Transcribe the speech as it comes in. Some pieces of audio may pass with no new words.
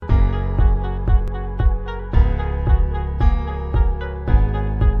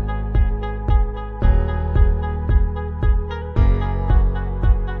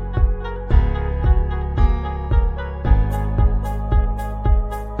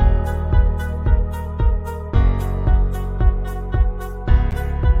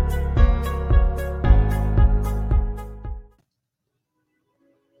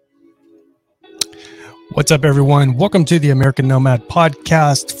What's up, everyone? Welcome to the American Nomad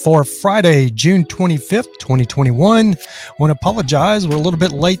podcast for Friday, June 25th, 2021. I want to apologize. We're a little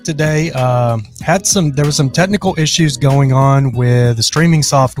bit late today. There was some technical issues going on with the streaming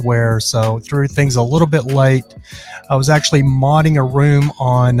software, so threw things a little bit late. I was actually modding a room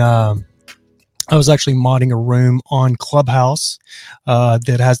on Clubhouse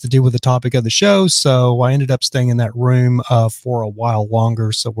that has to do with the topic of the show. So I ended up staying in that room for a while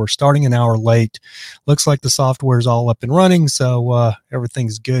longer. So we're starting an hour late. Looks like the software is all up and running. So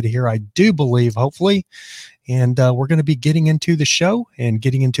everything's good here, I do believe, hopefully. And we're going to be getting into the show and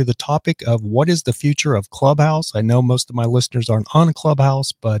getting into the topic of what is the future of Clubhouse. I know most of my listeners aren't on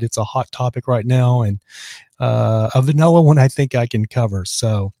Clubhouse, but it's a hot topic right now. And a vanilla one I think I can cover.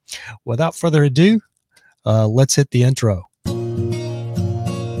 So without further ado, let's hit the intro.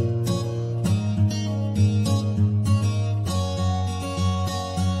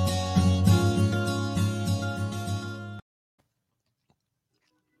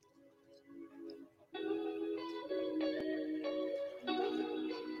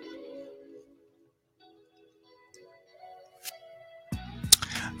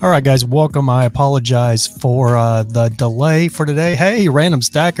 All right, guys, welcome. I apologize for the delay for today. Hey, Random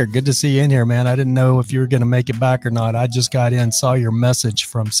Stacker, good to see you in here, man. I didn't know if you were going to make it back or not. I just got in, saw your message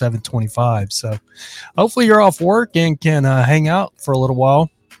from 725. So hopefully you're off work and can hang out for a little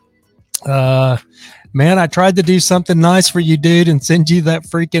while. Man, I tried to do something nice for you, dude, and send you that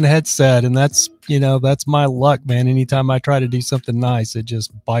freaking headset. And that's my luck, man. Anytime I try to do something nice, it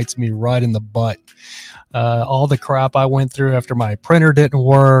just bites me right in the butt. All the crap I went through after my printer didn't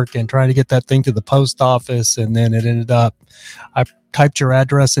work and trying to get that thing to the post office. And then it ended up, I typed your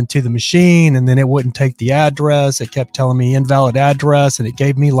address into the machine and then it wouldn't take the address. It kept telling me invalid address and it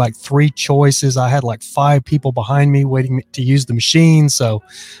gave me like 3 choices. I had like 5 people behind me waiting to use the machine. So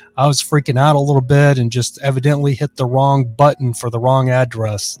I was freaking out a little bit and just evidently hit the wrong button for the wrong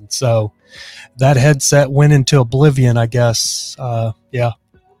address. And so that headset went into oblivion, I guess. Yeah.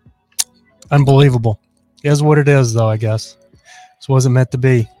 Unbelievable. It is what it is, though, I guess. This wasn't meant to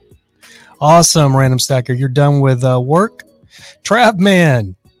be. Awesome, Random Stacker. You're done with work? Trav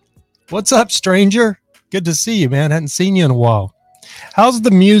Man, what's up, stranger? Good to see you, man. Hadn't seen you in a while. How's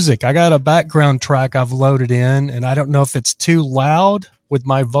the music? I got a background track I've loaded in, and I don't know if it's too loud with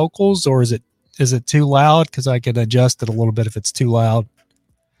my vocals, or is it too loud? Because I can adjust it a little bit if it's too loud.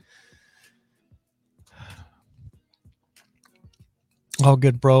 Oh,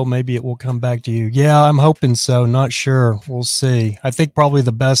 good, bro. Maybe it will come back to you. Yeah, I'm hoping so. Not sure. We'll see. I think probably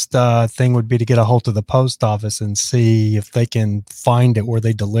the best thing would be to get a hold of the post office and see if they can find it where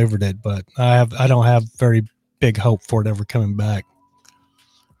they delivered it. But I don't have very big hope for it ever coming back.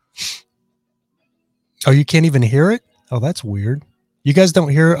 Oh, you can't even hear it? Oh, that's weird. You guys don't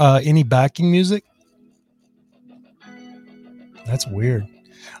hear any backing music? That's weird.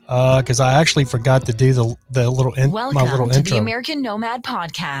 Because I actually forgot to do my little intro. Welcome to the American Nomad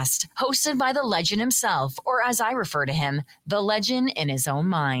podcast, hosted by the legend himself, or as I refer to him, the legend in his own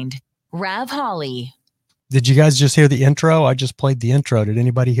mind, Rav Holly. Did you guys just hear the intro? I just played the intro. Did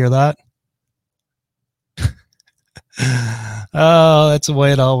anybody hear that? Oh, that's the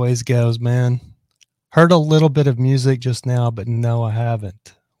way it always goes, man. Heard a little bit of music just now, but no, I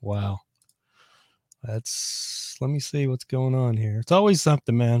haven't. Wow. Let me see what's going on here. It's always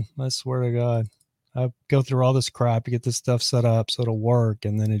something, man. I swear to God. I go through all this crap to get this stuff set up so it'll work,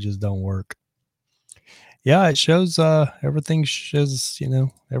 and then it just don't work. Yeah, it shows everything shows,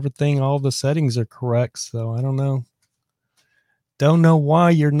 everything, all the settings are correct. So I don't know. Don't know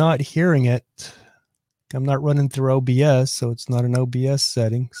why you're not hearing it. I'm not running through OBS, so it's not an OBS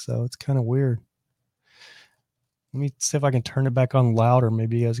setting. So it's kind of weird. Let me see if I can turn it back on louder.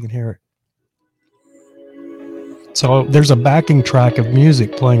 Maybe you guys can hear it. So there's a backing track of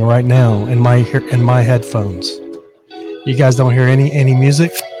music playing right now in my headphones. You guys don't hear any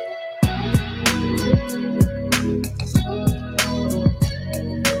music?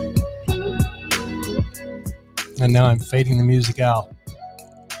 And now I'm fading the music out.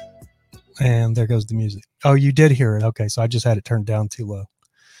 And there goes the music. Oh, you did hear it. Okay, so I just had it turned down too low.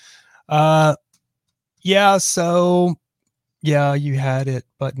 Yeah, so yeah, you had it,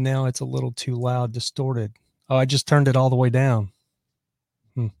 but now it's a little too loud, distorted. Oh, I just turned it all the way down.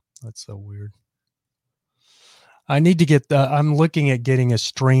 That's so weird. I need to get I'm looking at getting a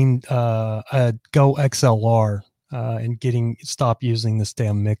streamed a Go XLR and stop using this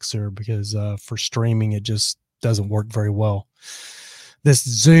damn mixer because for streaming it just doesn't work very well. This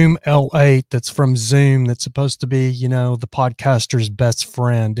Zoom L8 that's from Zoom that's supposed to be, the podcaster's best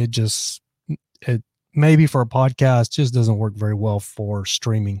friend. It maybe for a podcast just doesn't work very well for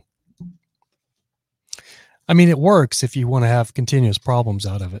streaming. I mean, it works if you want to have continuous problems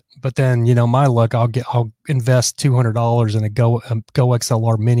out of it. But then, my luck, I'll invest $200 in a Go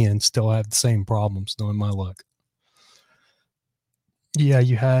XLR Mini and still have the same problems, knowing my luck. Yeah,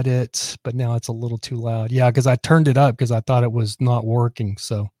 you had it, but now it's a little too loud. Yeah, because I turned it up because I thought it was not working.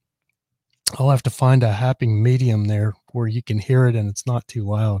 So I'll have to find a happy medium there where you can hear it and it's not too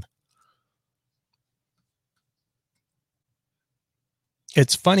loud.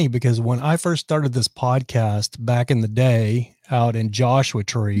 It's funny because when I first started this podcast back in the day out in Joshua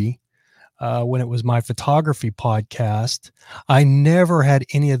Tree, when it was my photography podcast, I never had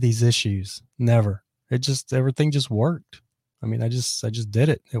any of these issues. Never. Everything just worked. I mean, I just did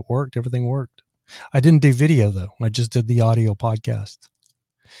it. It worked. Everything worked. I didn't do video though. I just did the audio podcast.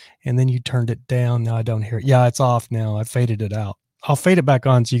 And then you turned it down. Now I don't hear it. Yeah, it's off now. I faded it out. I'll fade it back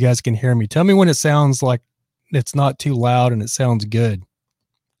on so you guys can hear me. Tell me when it sounds like it's not too loud and it sounds good.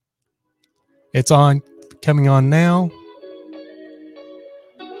 It's on, coming on now.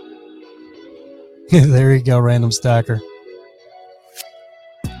 There you go, Random Stacker.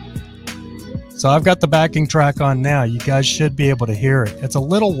 So I've got the backing track on now. You guys should be able to hear it. It's a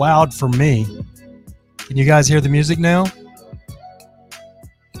little loud for me. Can you guys hear the music now?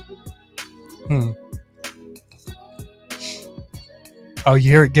 Oh,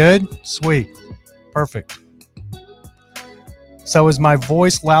 you hear it good? Sweet. Perfect. So is my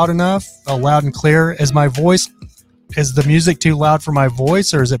voice loud enough? Loud and clear? Is the music too loud for my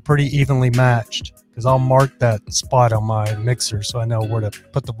voice, or is it pretty evenly matched? Because I'll mark that spot on my mixer so I know where to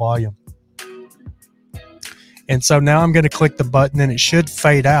put the volume. And so now I'm going to click the button and it should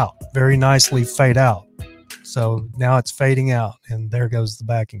fade out, very nicely fade out. So now it's fading out and there goes the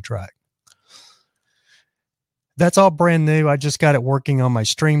backing track. That's all brand new. I just got it working on my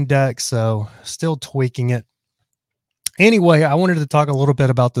Stream Deck, so still tweaking it. Anyway, I wanted to talk a little bit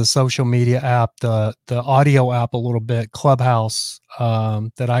about the social media app, the audio app a little bit, Clubhouse,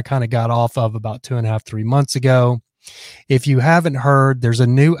 that I kind of got off of about 2.5, 3 months ago. If you haven't heard, there's a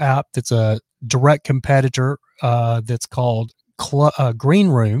new app that's a direct competitor that's called Green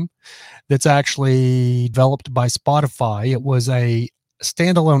Room that's actually developed by Spotify. It was a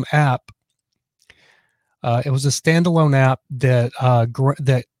standalone app. It was a standalone app that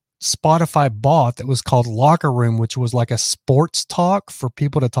that Spotify bought that was called Locker Room, which was like a sports talk for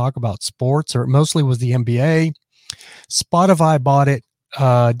people to talk about sports, or it mostly was the NBA. Spotify bought it,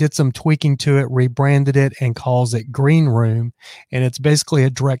 did some tweaking to it, rebranded it, and calls it Green Room. And it's basically a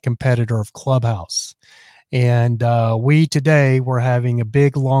direct competitor of Clubhouse. And we today were having a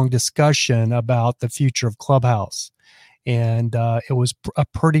big, long discussion about the future of Clubhouse. And it was a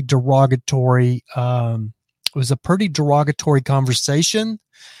pretty derogatory. It was a pretty derogatory conversation,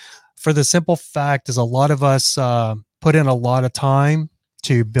 for the simple fact is a lot of us put in a lot of time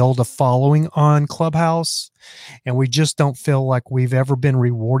to build a following on Clubhouse, and we just don't feel like we've ever been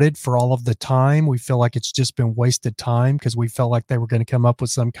rewarded for all of the time. We feel like it's just been wasted time because we felt like they were going to come up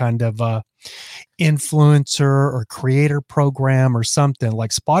with some kind of influencer or creator program or something. Like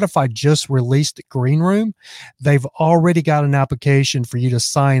Spotify just released Green Room. They've already got an application for you to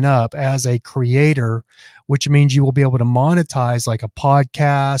sign up as a creator, which means you will be able to monetize like a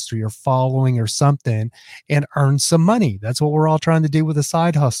podcast or your following or something and earn some money. That's what we're all trying to do with a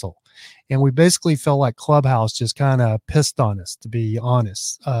side hustle. And we basically felt like Clubhouse just kind of pissed on us, to be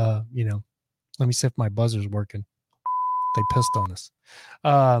honest. Let me see if my buzzer's working. They pissed on us.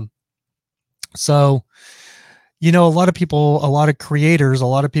 So, a lot of people, a lot of creators, a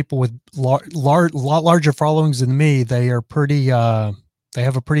lot of people with lot larger followings than me, they are pretty, they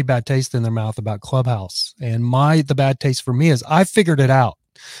have a pretty bad taste in their mouth about Clubhouse. And the bad taste for me is I figured it out.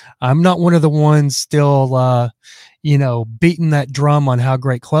 I'm not one of the ones still, beating that drum on how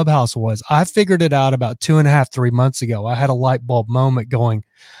great Clubhouse was. I figured it out about 2.5, 3 months ago. I had a light bulb moment going,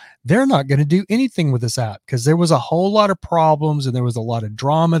 they're not going to do anything with this app, because there was a whole lot of problems and there was a lot of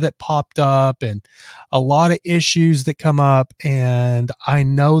drama that popped up and a lot of issues that come up. And I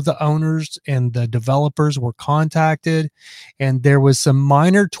know the owners and the developers were contacted, and there was some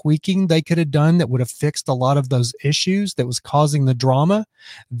minor tweaking they could have done that would have fixed a lot of those issues that was causing the drama.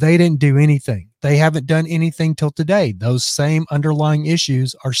 They didn't do anything. They haven't done anything till today. Those same underlying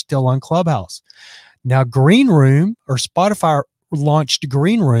issues are still on Clubhouse. Now, Green Room, or Spotify launched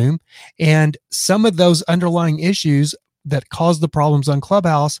Green Room, and some of those underlying issues that caused the problems on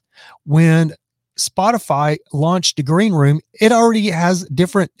Clubhouse, when Spotify launched the Green Room, it already has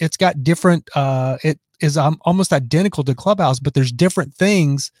different, it's got different, it is almost identical to Clubhouse, but there's different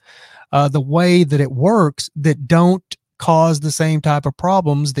things, the way that it works that don't cause the same type of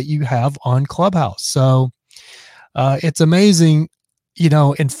problems that you have on Clubhouse. So it's amazing,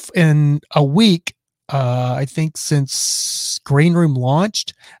 in a week, I think since Green Room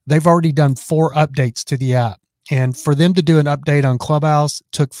launched, they've already done 4 updates to the app. And for them to do an update on Clubhouse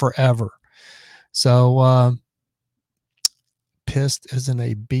took forever. So pissed isn't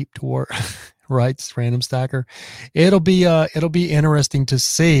a beeped word. Right, Random Stacker. It'll be interesting to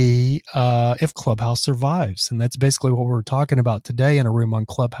see if Clubhouse survives, and that's basically what we're talking about today in a room on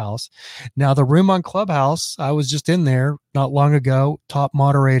Clubhouse. Now, the room on Clubhouse, I was just in there not long ago, top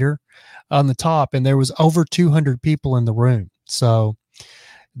moderator on the top, and there was over 200 people in the room. So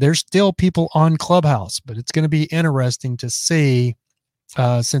there's still people on Clubhouse, but it's going to be interesting to see.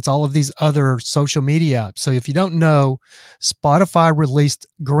 Since all of these other social media apps. So if you don't know, Spotify released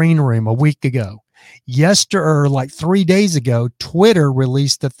Green Room a week ago. Yesterday, like 3 days ago, Twitter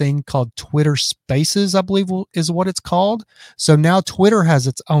released a thing called Twitter Spaces, I believe is what it's called. So now Twitter has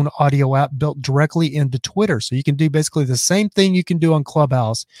its own audio app built directly into Twitter. So you can do basically the same thing you can do on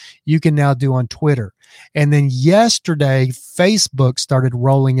Clubhouse, you can now do on Twitter. And then yesterday, Facebook started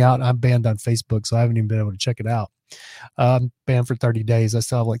rolling out. I'm banned on Facebook, so I haven't even been able to check it out. Banned for 30 days. I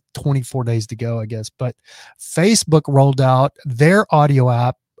still have like 24 days to go, I guess. But Facebook rolled out their audio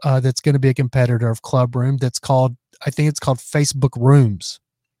app that's going to be a competitor of Club Room. That's called, I think it's called Facebook Rooms.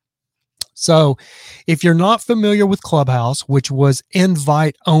 So if you're not familiar with Clubhouse, which was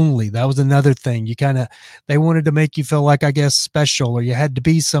invite only, that was another thing. They wanted to make you feel like, I guess, special, or you had to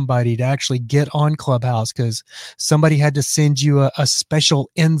be somebody to actually get on Clubhouse because somebody had to send you a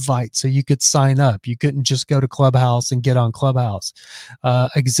special invite so you could sign up. You couldn't just go to Clubhouse and get on Clubhouse.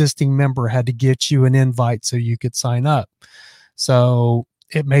 Existing member had to get you an invite so you could sign up. So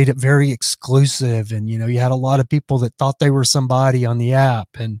it made it very exclusive. And, you had a lot of people that thought they were somebody on the app.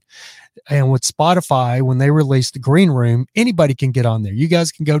 And with Spotify, when they released the Green Room, anybody can get on there. You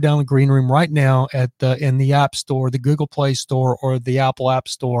guys can go down the Green Room right now in the App Store, the Google Play Store, or the Apple App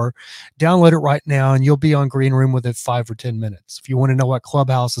Store. Download it right now, and you'll be on Green Room within 5 or 10 minutes. If you want to know what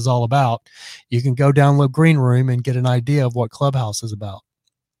Clubhouse is all about, you can go download Green Room and get an idea of what Clubhouse is about.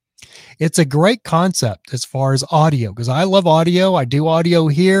 It's a great concept as far as audio, because I love audio. I do audio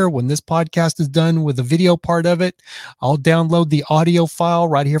here. When this podcast is done with the video part of it, I'll download the audio file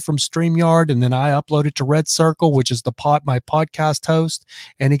right here from StreamYard, and then I upload it to Red Circle, which is my podcast host,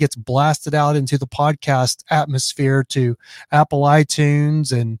 and it gets blasted out into the podcast atmosphere to Apple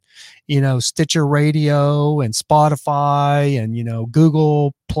iTunes and Stitcher Radio and Spotify and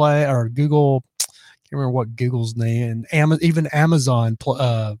Google Play or Google. I remember what Google's name, and even Amazon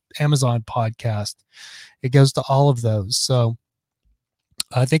podcast. It goes to all of those. So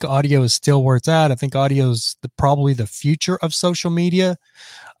I think audio is still where it's at. I think audio is probably the future of social media.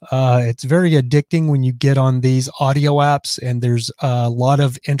 It's very addicting when you get on these audio apps, and there's a lot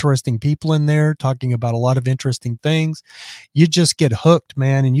of interesting people in there talking about a lot of interesting things. You just get hooked,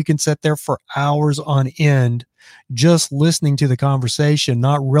 man, and you can sit there for hours on end just listening to the conversation,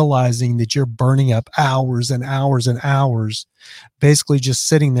 not realizing that you're burning up hours and hours and hours, basically just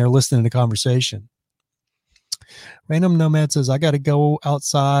sitting there listening to conversation. Random Nomad says, I got to go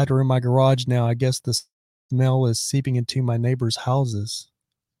outside or in my garage now. I guess the smell is seeping into my neighbors' houses.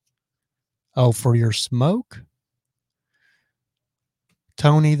 Oh, for your smoke?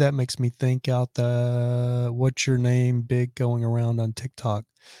 Tony, that makes me think out what's your name big going around on TikTok?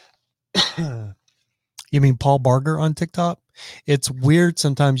 You mean Paul Barger on TikTok? It's weird.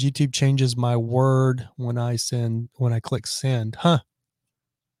 Sometimes YouTube changes my word when I click send. Huh?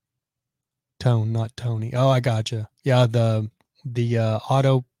 Tone, not Tony. Oh, I gotcha. Yeah, the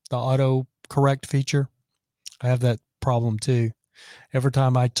auto correct feature. I have that problem too. Every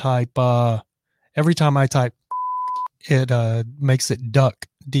time I type, it makes it duck,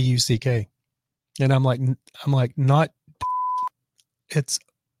 D-U-C-K, and I'm like, not. It's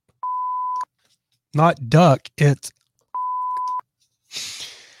not duck. It's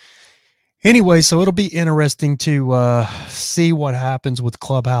anyway. So it'll be interesting to see what happens with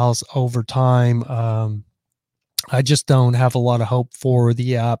Clubhouse over time. I just don't have a lot of hope for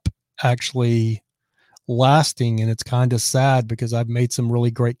the app actually lasting, and it's kind of sad because I've made some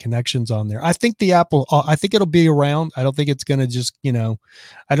really great connections on there. I think the app I think it'll be around. I don't think it's going to just,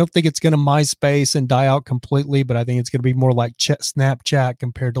 I don't think it's going to MySpace and die out completely, but I think it's going to be more like Snapchat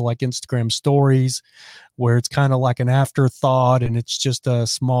compared to like Instagram stories, where it's kind of like an afterthought, and it's just a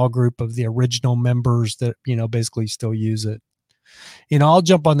small group of the original members that, basically still use it. I'll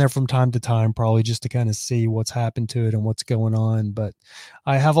jump on there from time to time, probably just to kind of see what's happened to it and what's going on. But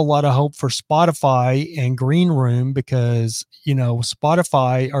I have a lot of hope for Spotify and Green Room because,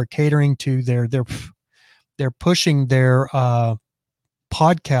 Spotify are catering to they're pushing their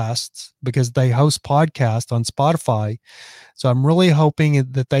podcasts because they host podcasts on Spotify. So I'm really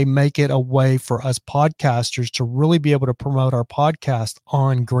hoping that they make it a way for us podcasters to really be able to promote our podcast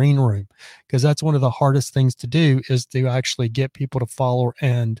on Green Room, because that's one of the hardest things to do, is to actually get people to follow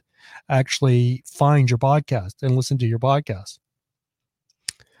and actually find your podcast and listen to your podcast.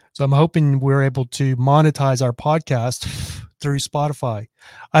 So I'm hoping we're able to monetize our podcast through Spotify.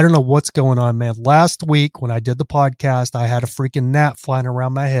 I don't know what's going on, man. Last week when I did the podcast, I had a freaking gnat flying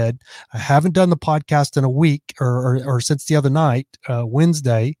around my head. I haven't done the podcast in a week or since the other night,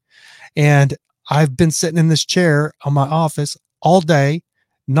 Wednesday. And I've been sitting in this chair on my office all day,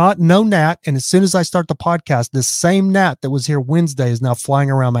 no gnat. And as soon as I start the podcast, this same gnat that was here Wednesday is now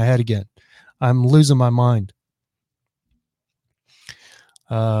flying around my head again. I'm losing my mind.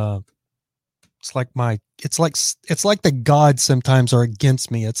 It's like the gods sometimes are against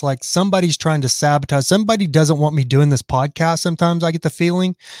me. It's like somebody's trying to sabotage. Somebody doesn't want me doing this podcast. Sometimes I get the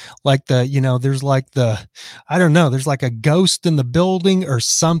feeling like there's like I don't know, there's like a ghost in the building or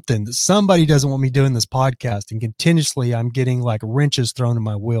something. Somebody doesn't want me doing this podcast, and continuously I'm getting like wrenches thrown in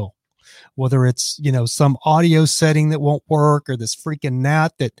my wheel. Whether it's, some audio setting that won't work, or this freaking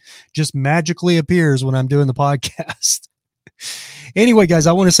gnat that just magically appears when I'm doing the podcast. Anyway, guys,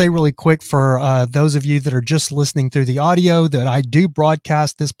 I want to say really quick for those of you that are just listening through the audio that I do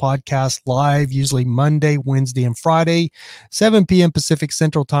broadcast this podcast live, usually Monday, Wednesday, and Friday, 7 p.m. Pacific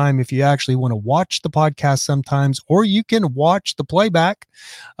Central Time. If you actually want to watch the podcast sometimes, or you can watch the playback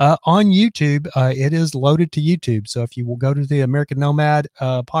on YouTube, it is loaded to YouTube. So if you will go to the American Nomad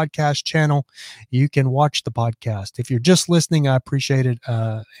podcast channel, you can watch the podcast. If you're just listening, I appreciate it.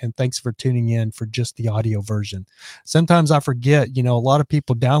 And thanks for tuning in for just the audio version. Sometimes I forget, a lot of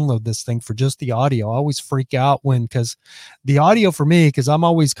people download this thing for just the audio. I always freak out because the audio for me, because I'm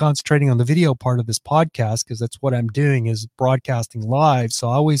always concentrating on the video part of this podcast, because that's what I'm doing, is broadcasting live. So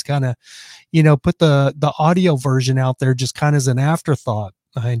I always kind of, put the audio version out there just kind of as an afterthought.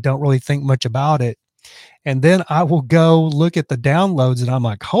 I don't really think much about it. And then I will go look at the downloads and I'm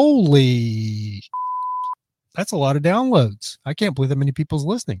like, holy, that's a lot of downloads. I can't believe that many people's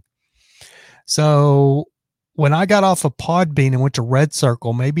listening. So when I got off of Podbean and went to Red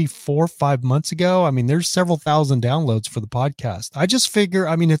Circle maybe 4 or 5 months ago, there's several thousand downloads for the podcast. I just figure,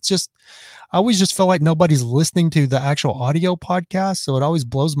 I always just feel like nobody's listening to the actual audio podcast. So it always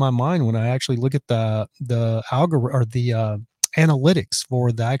blows my mind when I actually look at the algorithm or the analytics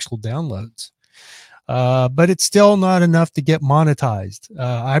for the actual downloads. But it's still not enough to get monetized.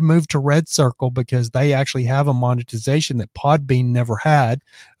 I moved to Red Circle because they actually have a monetization that Podbean never had.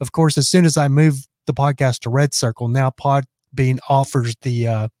 Of course, as soon as I moved the podcast to Red Circle, now Podbean offers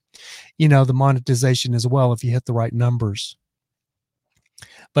the monetization as well if you hit the right numbers.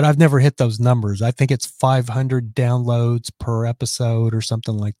 But I've never hit those numbers. I think it's 500 downloads per episode or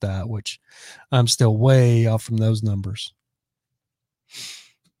something like that, which I'm still way off from those numbers.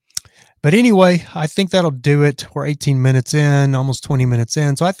 But anyway, I think that'll do it. We're 18 minutes in, almost 20 minutes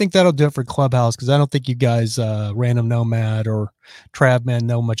in. So I think that'll do it for Clubhouse, because I don't think you guys, Random Nomad or Travman,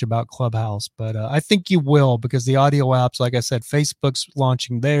 know much about Clubhouse. But I think you will, because the audio apps, like I said, Facebook's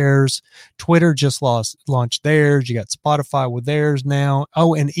launching theirs. Twitter just launched theirs. You got Spotify with theirs now.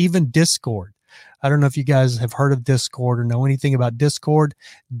 Oh, and even Discord. I don't know if you guys have heard of Discord or know anything about Discord.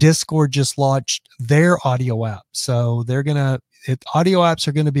 Discord just launched their audio app. So audio apps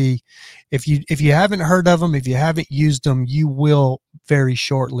are going to be, if you haven't heard of them, if you haven't used them, you will very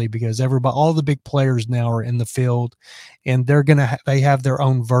shortly, because all the big players now are in the field, and they have their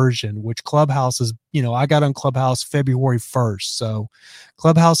own version, which Clubhouse is, I got on Clubhouse February 1st. So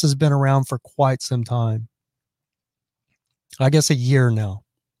Clubhouse has been around for quite some time. I guess a year now.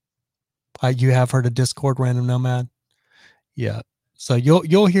 You have heard of Discord, Random Nomad? Yeah. So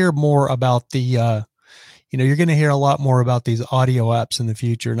you'll hear more about the, you're going to hear a lot more about these audio apps in the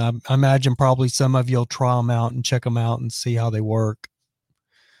future. And I imagine probably some of you'll try them out and check them out and see how they work.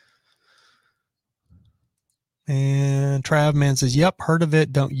 And Travman says, yep, heard of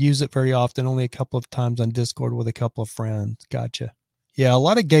it. Don't use it very often. Only a couple of times on Discord with a couple of friends. Gotcha. Yeah, a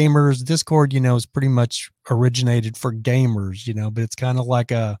lot of gamers. Discord, is pretty much originated for gamers, but it's kind of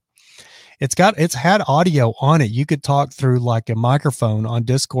like it's had audio on it. You could talk through like a microphone on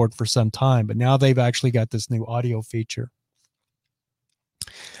Discord for some time, but now they've actually got this new audio feature.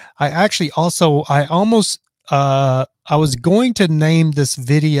 I was going to name this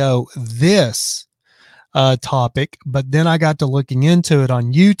video this topic, but then I got to looking into it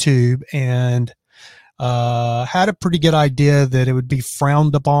on YouTube and had a pretty good idea that it would be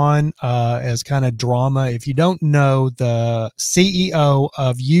frowned upon as kind of drama. If you don't know, the CEO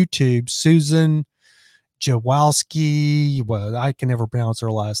of YouTube, Susan Jawalski. Well, I can never pronounce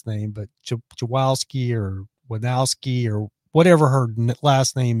her last name, but Jawalski or Wadowski or whatever her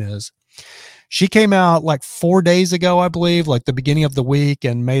last name is. She came out like 4 days ago, I believe, like the beginning of the week,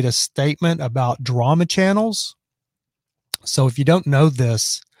 and made a statement about drama channels. So if you don't know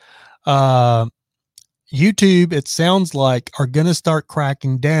this, YouTube, it sounds like, are going to start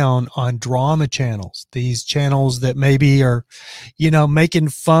cracking down on drama channels. These channels that maybe are, making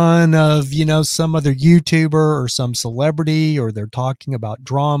fun of, some other YouTuber or some celebrity, or they're talking about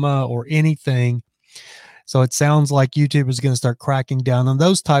drama or anything. So it sounds like YouTube is going to start cracking down on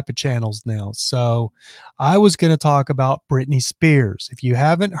those type of channels now. So I was going to talk about Britney Spears. If you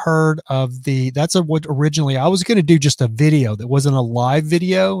haven't heard of what originally I was going to do, just a video that wasn't a live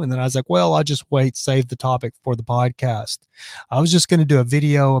video. And then I was like, well, I'll just save the topic for the podcast. I was just going to do a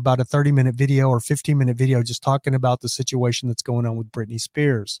video, about a 30-minute video or 15-minute video, just talking about the situation that's going on with Britney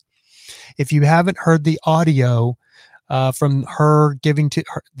Spears. If you haven't heard the audio from her giving to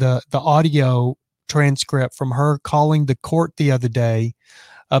her, the audio transcript from her calling the court the other day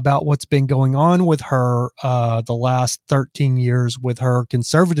about what's been going on with her the last 13 years with her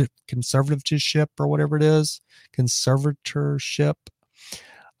conservatorship or whatever it is, conservatorship.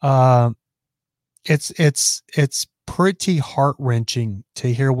 It's pretty heart-wrenching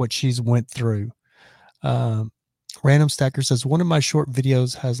to hear what she's went through. Random Stacker says, one of my short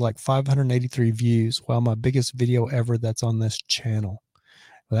videos has like 583 views, while my biggest video ever that's on this channel.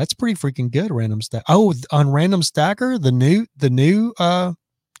 Well, that's pretty freaking good, Random Stacker. Oh, on Random Stacker, your new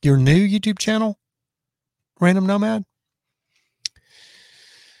YouTube channel, Random Nomad.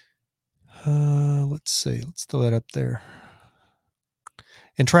 Let's see. Let's throw that up there.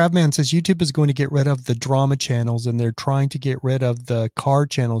 And Travman says YouTube is going to get rid of the drama channels, and they're trying to get rid of the car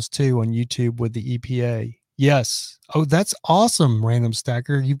channels too on YouTube with the EPA. Yes. Oh, that's awesome, Random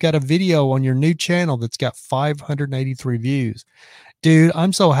Stacker. You've got a video on your new channel that's got 583 views. Dude,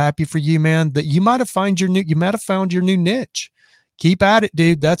 I'm so happy for you, man, that you might have found your new niche. Keep at it,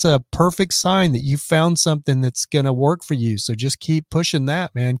 dude. That's a perfect sign that you found something that's going to work for you. So just keep pushing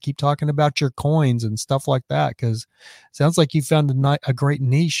that, man. Keep talking about your coins and stuff like that, because it sounds like you found a great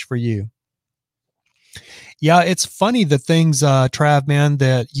niche for you. Yeah, it's funny the things, Trav, man,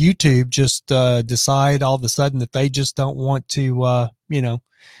 that YouTube just decide all of a sudden that they just don't want to,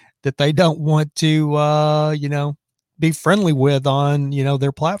 be friendly with on,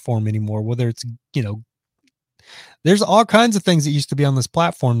 their platform anymore. Whether it's, there's all kinds of things that used to be on this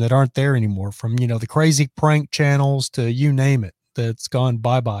platform that aren't there anymore, from, the crazy prank channels to you name it, that's gone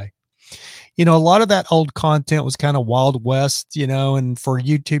bye-bye. A lot of that old content was kind of Wild West, and for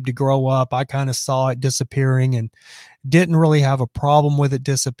YouTube to grow up, I kind of saw it disappearing and didn't really have a problem with it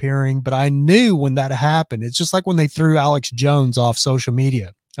disappearing. But I knew when that happened, it's just like when they threw Alex Jones off social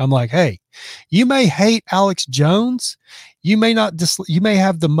media. I'm like, hey, you may hate Alex Jones. You may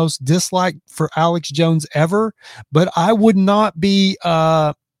have the most dislike for Alex Jones ever, but I would not be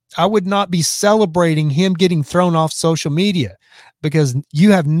celebrating him getting thrown off social media, because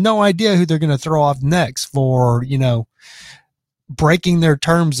you have no idea who they're going to throw off next for, breaking their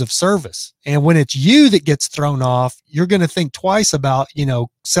terms of service. And when it's you that gets thrown off, you're going to think twice about,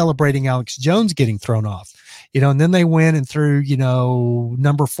 celebrating Alex Jones getting thrown off, and then they went and threw,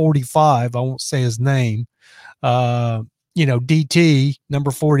 number 45, I won't say his name, DT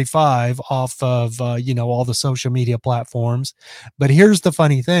number 45 off of, all the social media platforms. But here's the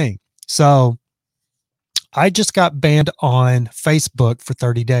funny thing. So I just got banned on Facebook for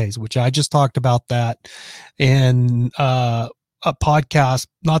 30 days, which I just talked about that in a podcast,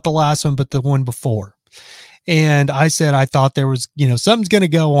 not the last one, but the one before. And I said, I thought there was, something's going to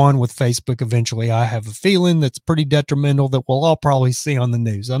go on with Facebook eventually. I have a feeling that's pretty detrimental that we'll all probably see on the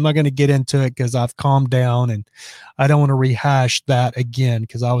news. I'm not going to get into it because I've calmed down and I don't want to rehash that again,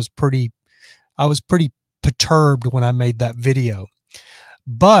 because I was pretty perturbed when I made that video.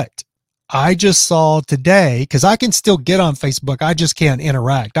 But I just saw today, because I can still get on Facebook, I just can't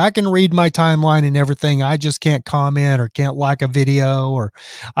interact. I can read my timeline and everything. I just can't comment or can't like a video, or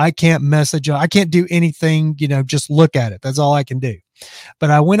I can't message. I can't do anything, just look at it. That's all I can do.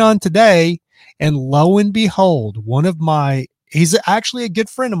 But I went on today, and lo and behold, he's actually a good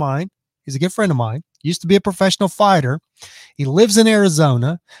friend of mine. He's a good friend of mine. Used to be a professional fighter. He lives in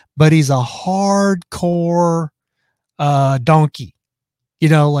Arizona, but he's a hardcore donkey.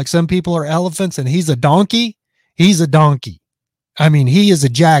 Like some people are elephants and he's a donkey. He's a donkey. I mean, he is a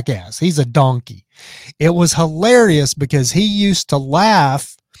jackass. He's a donkey. It was hilarious because he used to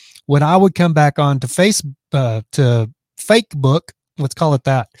laugh when I would come back on to Facebook, Let's call it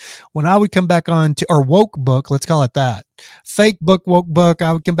that. When I would come back on to, or woke book, let's call it that. Fake book, woke book.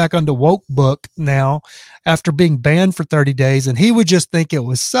 I would come back onto woke book now after being banned for 30 days. And he would just think it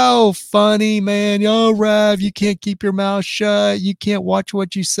was so funny, man. Yo, Rav, you can't keep your mouth shut. You can't watch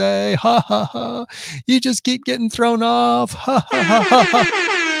what you say. Ha, ha, ha. You just keep getting thrown off. Ha, ha, ha, ha,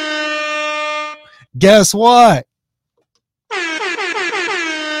 ha. Guess what?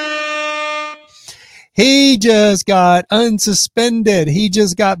 He just got unsuspended. He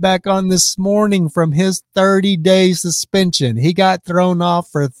just got back on this morning from his 30-day suspension. He got thrown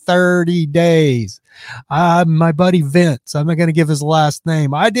off for 30 days. My buddy Vince, I'm not going to give his last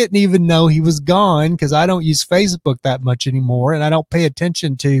name. I didn't even know he was gone because I don't use Facebook that much anymore, and I don't pay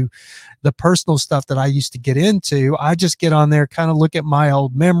attention to the personal stuff that I used to get into. I just get on there, kind of look at my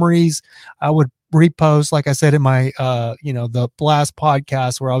old memories. I would repost, like I said, in my, the last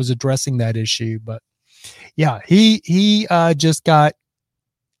podcast where I was addressing that issue, but yeah, he just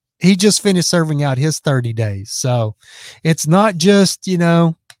finished serving out his 30 days. So it's not just,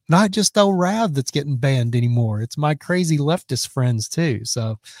 not just old Rav that's getting banned anymore. It's my crazy leftist friends too.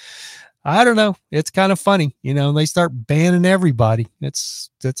 So I don't know. It's kind of funny, they start banning everybody.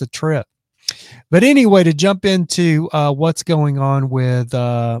 It's a trip. But anyway, to jump into what's going on with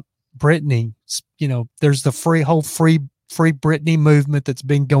Britney, there's the free Britney movement that's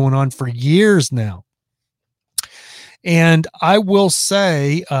been going on for years now. And I will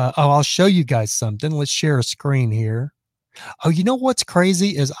say, I'll show you guys something. Let's share a screen here. Oh, you know what's crazy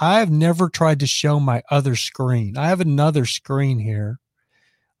is I've never tried to show my other screen. I have another screen here.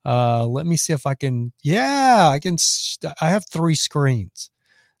 Let me see if I can. Yeah, I can. I have 3 screens.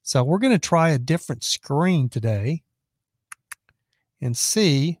 So we're going to try a different screen today and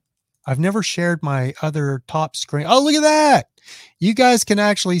see. I've never shared my other top screen. Oh, look at that. You guys can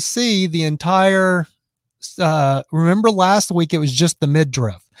actually see the entire. Remember last week it was just the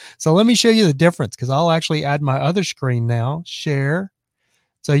midriff. So let me show you the difference because I'll actually add my other screen now. Share.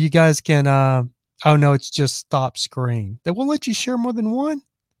 So you guys can, oh no, it's just stop screen. They won't let you share more than one.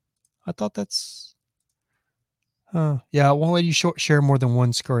 I thought that's, yeah, it won't let you share more than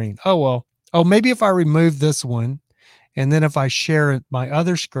one screen. Oh, well. Oh, maybe if I remove this one and then if I share my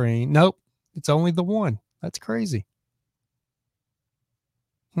other screen, nope, it's only the one. That's crazy.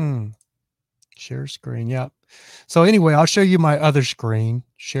 Share screen. Yep. So anyway, I'll show you my other screen.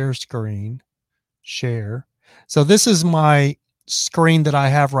 Share screen. Share. So this is my screen that I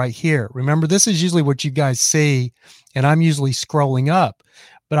have right here. Remember, this is usually what you guys see, and I'm usually scrolling up.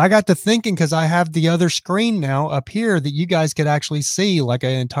 But I got to thinking because I have the other screen now up here that you guys could actually see like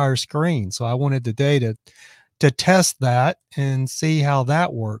an entire screen. So I wanted today to test that and see how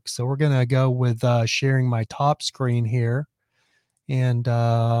that works. So we're going to go with sharing my top screen here. And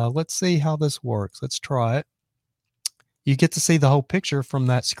let's see how this works. Let's try it. You get to see the whole picture from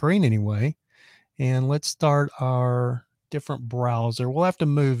that screen anyway. And let's start our different browser. We'll have to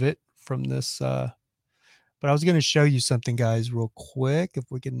move it from this. But I was going to show you something, guys, real quick, if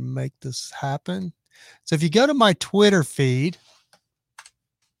we can make this happen. So if you go to my Twitter feed.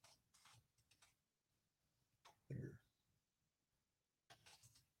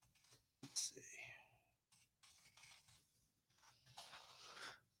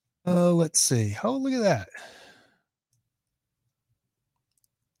 Oh, let's see. Oh, look at that.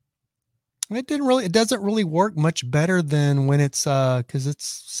 It doesn't really work much better than when it's because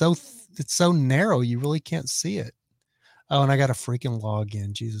it's so narrow, you really can't see it. Oh, and I got to freaking log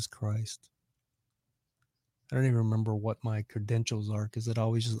in. Jesus Christ. I don't even remember what my credentials are because it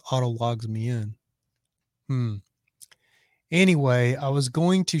always just auto logs me in. Anyway, I was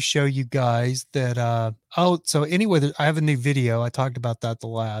going to show you guys that, so anyway, I have a new video. I talked about that the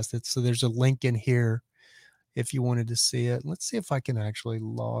last. So there's a link in here if you wanted to see it. Let's see if I can actually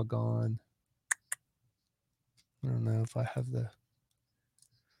log on. I don't know if I have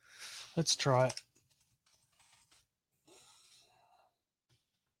let's try it.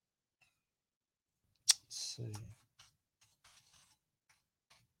 Let's see.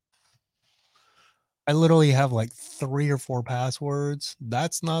 I literally have like 3 or 4 passwords.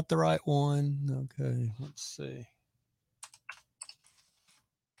 That's not the right one. Okay, let's see.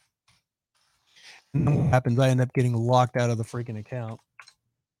 And then what happens? I end up getting locked out of the freaking account.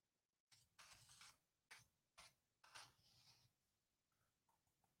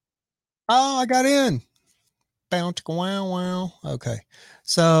 Oh, I got in. Bounce, wow. Okay.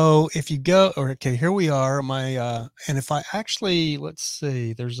 So if you go, okay, here we are. And if I actually, let's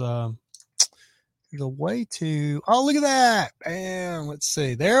see, there's a way to, oh, look at that. Bam. Let's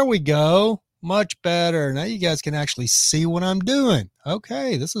see. There we go. Much better. Now you guys can actually see what I'm doing.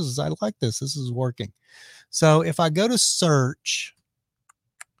 Okay. I like this. This is working. So if I go to search,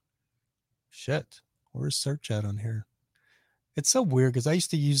 Shit. Where's search at on here? It's so weird because I used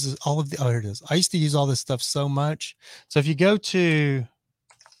to use all of the, oh, here it is. I used to use all this stuff so much. So if you go to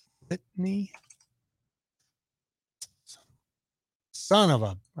Whitney, son of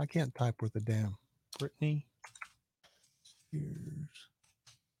a, I can't type with a damn Britney Spears.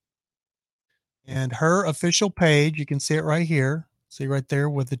 And her official page, you can see it right here. See right there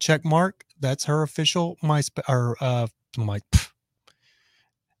with the check mark. That's her official MySpace or my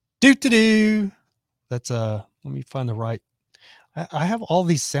do. That's let me find the right. I have all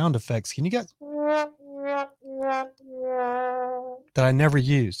these sound effects. Can you guys that I never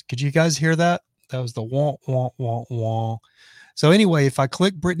used? Could you guys hear that? That was the wah wah wah wah. So anyway, if I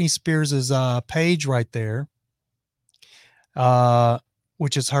click Britney Spears's page right there,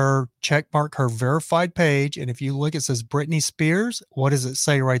 which is her check mark, her verified page. And if you look, it says Britney Spears. What does it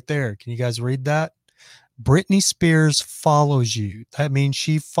say right there? Can you guys read that? Britney Spears follows you. That means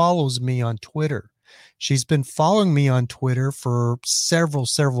she follows me on Twitter. She's been following me on Twitter for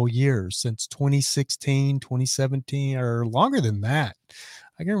several years, since 2016, 2017, or longer than that.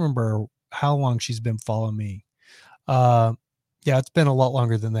 I can't remember how long she's been following me. Yeah, it's been a lot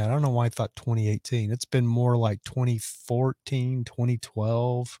longer than that. I don't know why I thought 2018. It's been more like 2014,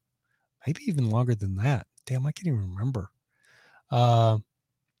 2012, maybe even longer than that. Damn, I can't even remember.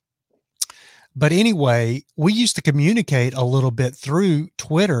 But anyway, we used to communicate a little bit through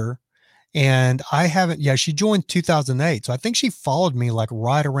Twitter, and I haven't, yeah, she joined 2008. So I think she followed me like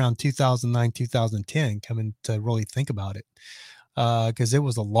right around 2009, 2010, coming to really think about it, because it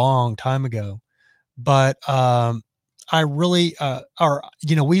was a long time ago. But I really,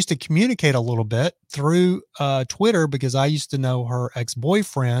 we used to communicate a little bit through Twitter, because I used to know her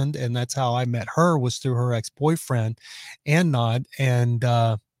ex-boyfriend, and that's how I met her, was through her ex-boyfriend, Nod. And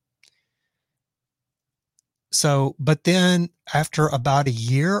so, but then after about a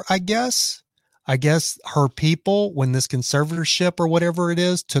year, I guess her people, when this conservatorship or whatever it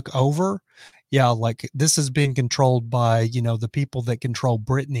is took over, yeah, like this is being controlled by, the people that control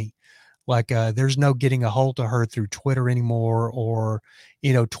Britney. Like there's no getting a hold of her through Twitter anymore, or,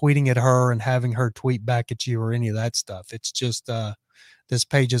 tweeting at her and having her tweet back at you or any of that stuff. It's just this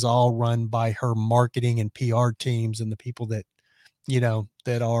page is all run by her marketing and PR teams and the people that,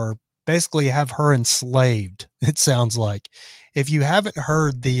 that are basically have her enslaved. It sounds like. If you haven't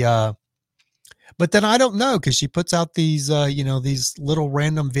heard but then I don't know, because she puts out these, these little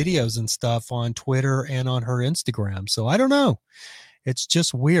random videos and stuff on Twitter and on her Instagram. So I don't know. It's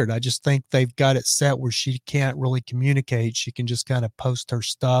just weird. I just think they've got it set where she can't really communicate. She can just kind of post her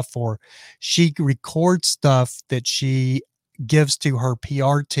stuff, or she records stuff that she gives to her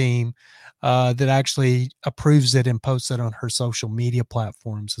PR team that actually approves it and posts it on her social media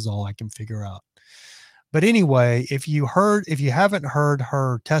platforms, is all I can figure out. But anyway, if you haven't heard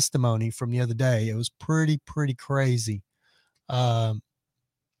her testimony from the other day, it was pretty crazy. What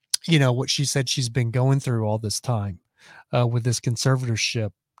she said she's been going through all this time. With this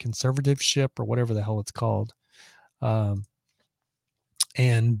conservatorship or whatever the hell it's called. And,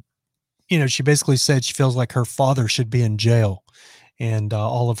 she basically said she feels like her father should be in jail, and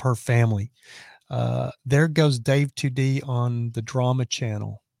all of her family. There goes Dave 2D on the drama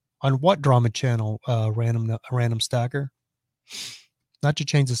channel. On what drama channel, Random Stacker? Not to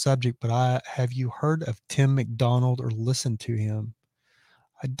change the subject, but have you heard of Tim McDonald or listened to him?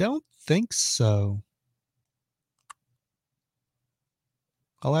 I don't think so.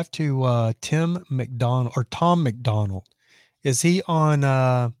 I'll have to Tim McDonald or Tom McDonald. Is he on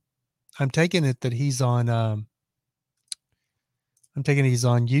I'm taking it that he's on he's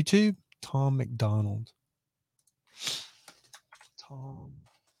on YouTube. Tom McDonald. Tom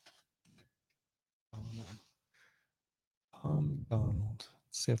McDonald.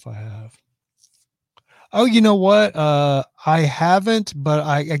 Let's see if I have. Oh, you know what? I haven't, but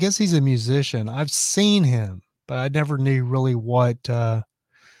I guess he's a musician. I've seen him, but I never knew really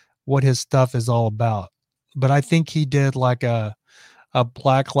what his stuff is all about. But I think he did like a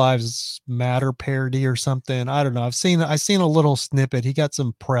Black Lives Matter parody or something. I don't know. I've seen a little snippet. He got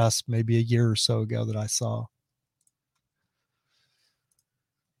some press maybe a year or so ago that I saw.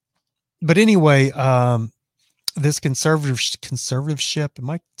 But anyway, this conservativeship, am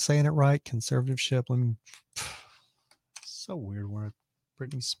I saying it right? Conservativeship. Let me. So weird word.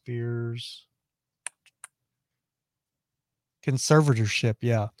 Britney Spears. Conservatorship,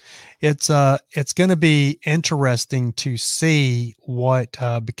 yeah. It's going to be interesting to see what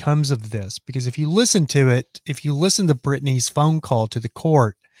becomes of this, because if you listen to Britney's phone call to the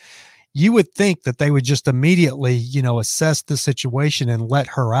court, you would think that they would just immediately, assess the situation and let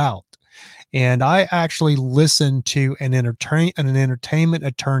her out. And I actually listened to an entertainment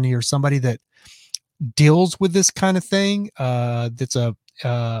attorney, or somebody that deals with this kind of thing. That's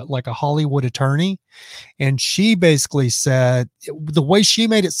like a Hollywood attorney. And she basically said, the way she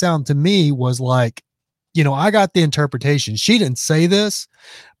made it sound to me was like, I got the interpretation. She didn't say this,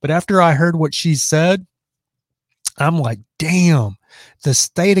 but after I heard what she said, I'm like, damn, the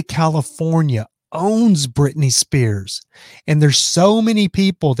state of California owns Britney Spears. And there's so many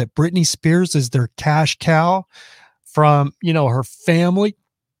people that Britney Spears is their cash cow, from, her family,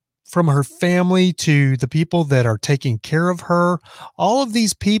 to the people that are taking care of her. All of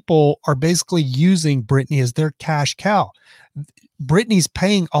these people are basically using Britney as their cash cow. Britney's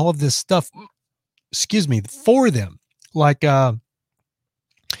paying all of this stuff, for them. Like,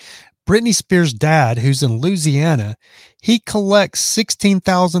 Britney Spears' dad, who's in Louisiana, he collects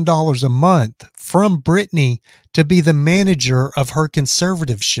 $16,000 a month from Britney to be the manager of her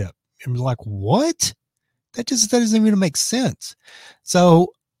conservatorship. And we're like, what? That doesn't even make sense.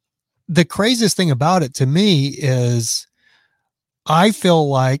 So the craziest thing about it to me is I feel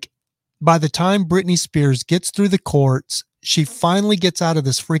like by the time Britney Spears gets through the courts, she finally gets out of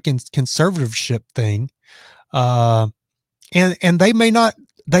this freaking conservatorship thing. And they may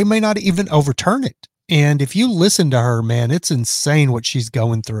not even overturn it. And if you listen to her, man, it's insane what she's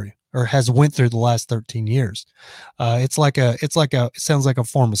going through or has went through the last 13 years. It sounds like a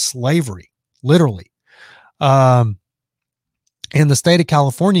form of slavery, literally. And the state of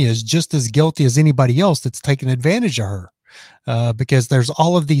California is just as guilty as anybody else that's taken advantage of her. Because there's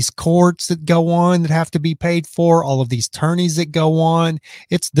all of these courts that go on that have to be paid for, all of these attorneys that go on.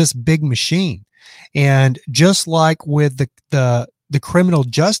 It's this big machine. And just like with the criminal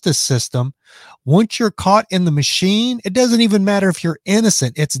justice system, once you're caught in the machine, it doesn't even matter if you're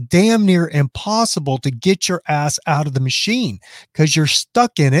innocent. It's damn near impossible to get your ass out of the machine because you're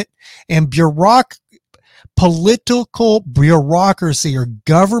stuck in it. And political bureaucracy or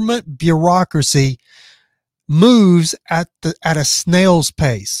government bureaucracy moves at a snail's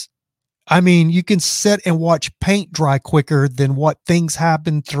pace. I mean, you can sit and watch paint dry quicker than what things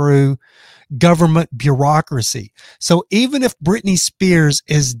happen through government bureaucracy. So even if Britney Spears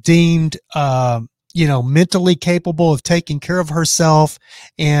is deemed, mentally capable of taking care of herself,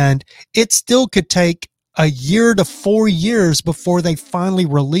 and it still could take a year to 4 years before they finally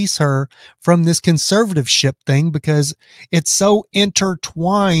release her from this conservatorship thing, because it's so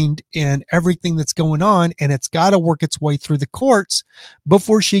intertwined in everything that's going on, and it's got to work its way through the courts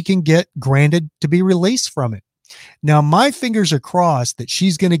before she can get granted to be released from it. Now, my fingers are crossed that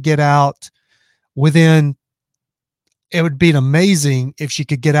she's going to get out within, it would be amazing if she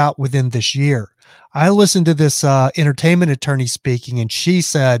could get out within this year. I listened to this entertainment attorney speaking, and she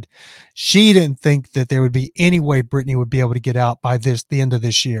said she didn't think that there would be any way Britney would be able to get out by the end of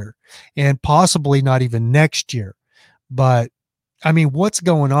this year, and possibly not even next year. But I mean, what's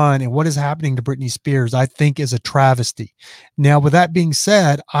going on and what is happening to Britney Spears, I think, is a travesty. Now, with that being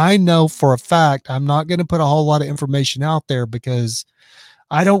said, I know for a fact, I'm not going to put a whole lot of information out there because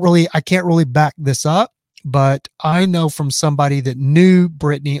I can't really back this up. But I know from somebody that knew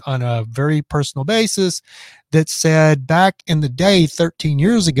Britney on a very personal basis that said back in the day, 13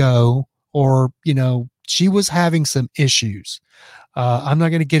 years ago, she was having some issues. I'm not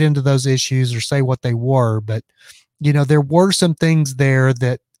going to get into those issues or say what they were, but, there were some things there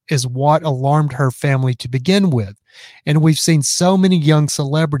that is what alarmed her family to begin with. And we've seen so many young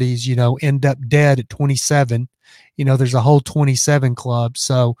celebrities, end up dead at 27. There's a whole 27 club.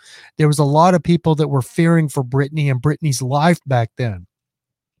 So there was a lot of people that were fearing for Britney and Britney's life back then.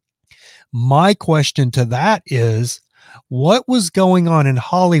 My question to that is, what was going on in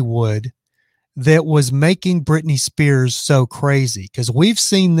Hollywood that was making Britney Spears so crazy? Because we've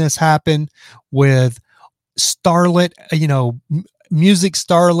seen this happen with starlet, music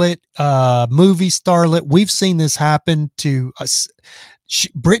starlet, movie starlet. We've seen this happen to us.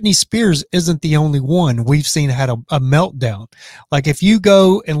 Britney Spears isn't the only one we've seen had a meltdown. Like if you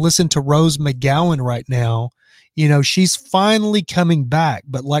go and listen to Rose McGowan right now, she's finally coming back.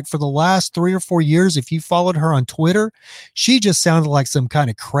 But like for the last 3 or 4 years, if you followed her on Twitter, she just sounded like some kind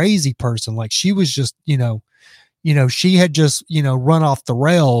of crazy person. Like she was just, she had just, run off the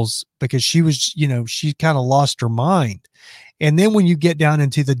rails because she was, she kind of lost her mind. And then when you get down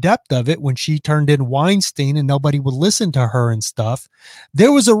into the depth of it, when she turned in Weinstein and nobody would listen to her and stuff,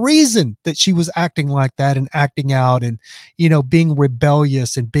 there was a reason that she was acting like that and acting out and, being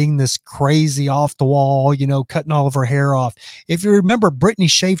rebellious and being this crazy off the wall, cutting all of her hair off. If you remember, Britney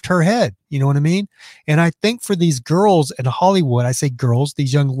shaved her head, you know what I mean? And I think for these girls in Hollywood, I say girls,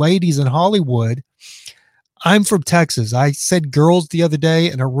 these young ladies in Hollywood, I'm from Texas. I said girls the other day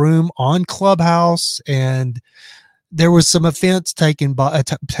in a room on Clubhouse, and there was some offense taken by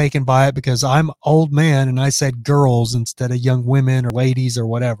it because I'm old man and I said girls instead of young women or ladies or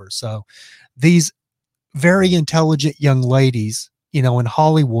whatever. So these very intelligent young ladies, you know, in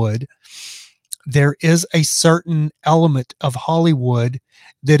Hollywood, there is a certain element of Hollywood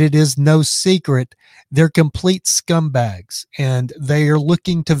that it is no secret they're complete scumbags and they are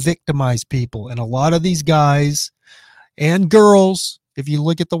looking to victimize people. And a lot of these guys and girls, if you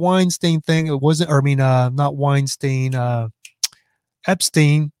look at the Weinstein thing, it wasn't, or I mean, not Weinstein,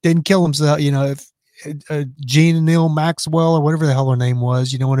 Epstein didn't kill himself, you know, if Jean Neal Maxwell or whatever the hell her name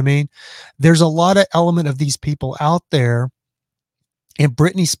was, you know what I mean? There's a lot of element of these people out there. And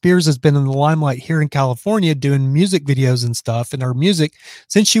Britney Spears has been in the limelight here in California doing music videos and stuff and her music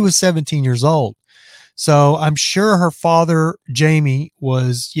since she was 17 years old. So I'm sure her father, Jamie,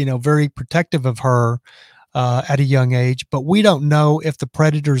 was, you know, very protective of her at a young age, but we don't know if the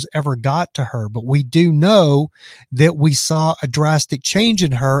predators ever got to her. But we do know that we saw a drastic change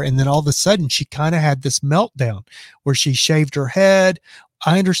in her. And then all of a sudden she kind of had this meltdown where she shaved her head.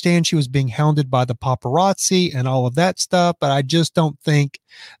 I understand she was being hounded by the paparazzi and all of that stuff, but I just don't think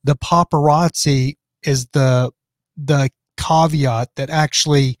the paparazzi is the caveat that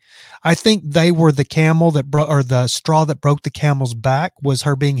actually, I think they were the camel that or the straw that broke the camel's back was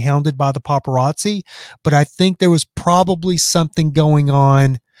her being hounded by the paparazzi. But I think there was probably something going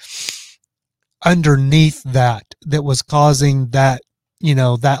on underneath that was causing that, you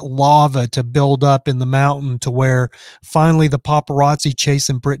know, that lava to build up in the mountain to where finally the paparazzi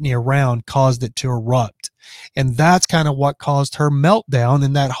chasing Britney around caused it to erupt. And that's kind of what caused her meltdown.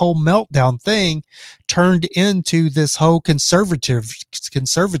 And that whole meltdown thing turned into this whole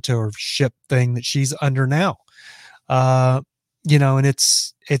conservatorship thing that she's under now. You know, and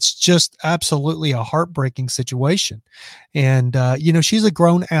it's just absolutely a heartbreaking situation. And, you know, she's a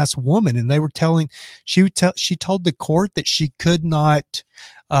grown ass woman and they were she told the court that she could not,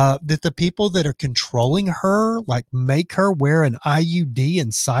 that the people that are controlling her, like make her wear an IUD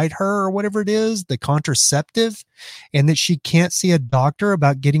inside her or whatever it is, the contraceptive, and that she can't see a doctor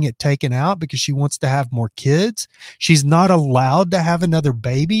about getting it taken out because she wants to have more kids. She's not allowed to have another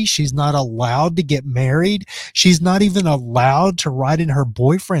baby. She's not allowed to get married. She's not even allowed to ride in her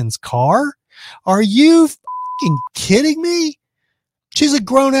boyfriend's car. Are you fucking kidding me? She's a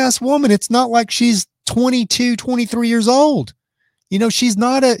grown ass woman. It's not like she's 22, 23 years old. You know, she's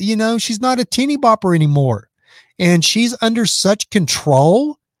not a teeny bopper anymore. And she's under such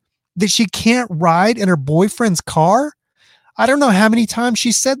control that she can't ride in her boyfriend's car. I don't know how many times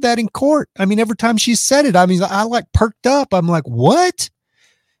she said that in court. I mean, every time she said it, I mean, I like perked up. I'm like, what?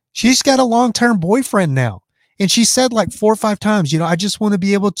 She's got a long-term boyfriend now. And she said like 4 or 5 times, you know, I just want to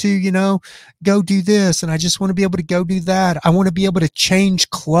be able to, you know, go do this. And I just want to be able to go do that. I want to be able to change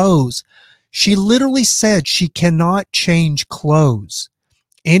clothes. She literally said she cannot change clothes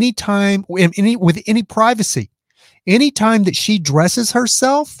anytime with any privacy. Anytime that she dresses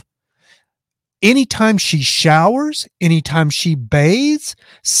herself, anytime she showers, anytime she bathes,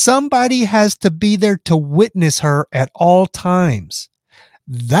 somebody has to be there to witness her at all times.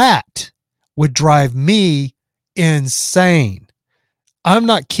 That would drive me insane. I'm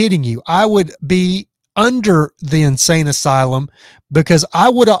not kidding you. I would be under the insane asylum because I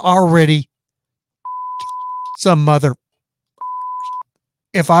would have already some mother,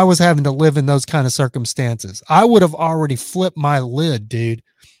 if I was having to live in those kind of circumstances, I would have already flipped my lid, dude.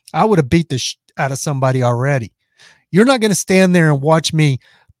 I would have beat the out of somebody already. You're not going to stand there and watch me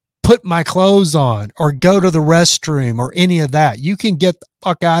put my clothes on or go to the restroom or any of that. You can get the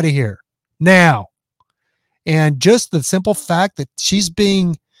fuck out of here now. And just the simple fact that she's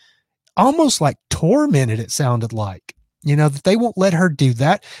being almost like tormented, it sounded like. You know, that they won't let her do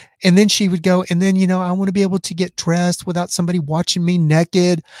that. And then she would go, and then, you know, I want to be able to get dressed without somebody watching me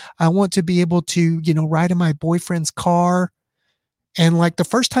naked. I want to be able to, you know, ride in my boyfriend's car. And like the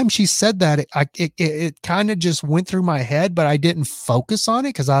first time she said that, it kind of just went through my head, but I didn't focus on it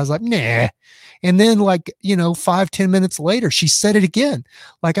because I was like, nah. And then like, you know, 5-10 minutes later, she said it again.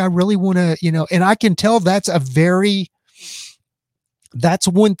 Like, I really want to, you know, and I can tell that's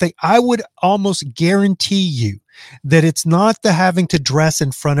one thing I would almost guarantee you that it's not the having to dress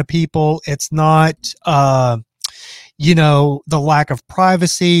in front of people. It's not, you know, the lack of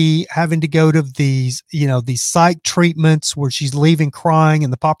privacy, having to go to these, you know, these psych treatments where she's leaving crying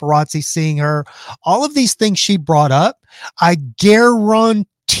and the paparazzi seeing her. All of these things she brought up, I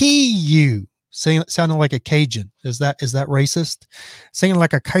guarantee you, sounding like a Cajun. Is that racist? Singing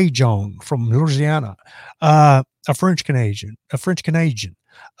like a Cajun from Louisiana, a French Canadian,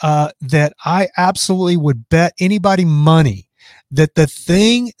 that I absolutely would bet anybody money that the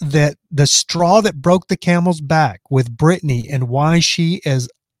thing that the straw that broke the camel's back with Britney and why she has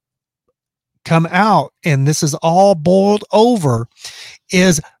come out and this is all boiled over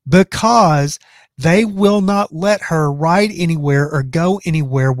is because they will not let her ride anywhere or go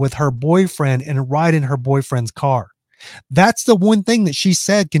anywhere with her boyfriend and ride in her boyfriend's car. That's the one thing that she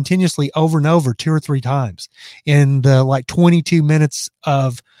said continuously over and over 2 or 3 times in the like 22 minutes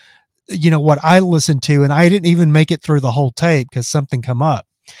of, what I listened to. And I didn't even make it through the whole tape because something come up,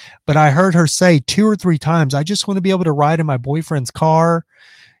 but I heard her say 2 or 3 times, I just want to be able to ride in my boyfriend's car.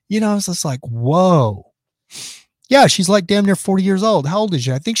 It's just like, whoa. Yeah. She's like damn near 40 years old. How old is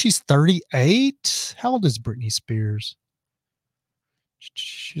she? I think she's 38. How old is Britney Spears?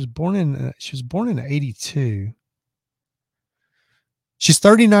 She was born in 82. She's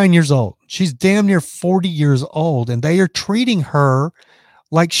 39 years old. She's damn near 40 years old, and they are treating her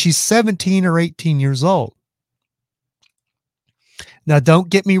like she's 17 or 18 years old. Now, don't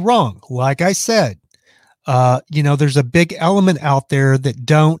get me wrong. Like I said, there's a big element out there that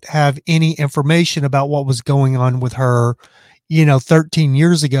don't have any information about what was going on with her, 13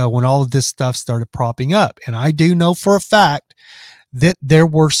 years ago when all of this stuff started propping up. And I do know for a fact that there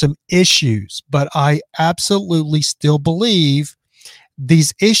were some issues, but I absolutely still believe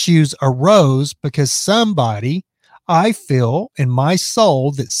these issues arose because somebody, I feel in my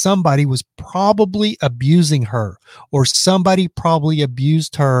soul that somebody was probably abusing her, or somebody probably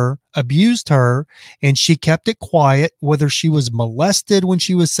abused her, and she kept it quiet, whether she was molested when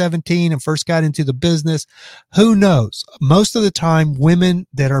she was 17 and first got into the business. Who knows? Most of the time, women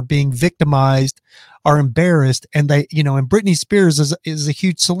that are being victimized are embarrassed, and and Britney Spears is a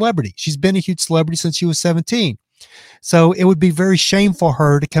huge celebrity. She's been a huge celebrity since she was 17. So it would be very shameful for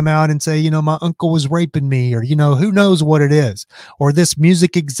her to come out and say, my uncle was raping me, or, who knows what it is, or this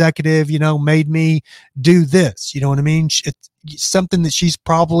music executive, made me do this. You know what I mean? It's something that she's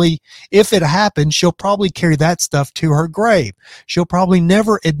probably, if it happened, she'll probably carry that stuff to her grave. She'll probably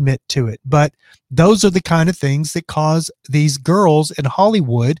never admit to it. But those are the kind of things that cause these girls in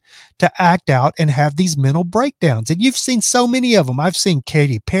Hollywood to act out and have these mental breakdowns. And you've seen so many of them. I've seen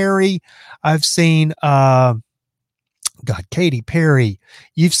Katy Perry. I've seen, Katy Perry,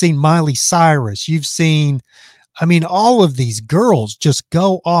 you've seen Miley Cyrus, you've seen, all of these girls just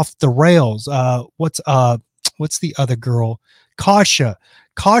go off the rails. What's the other girl? Kasha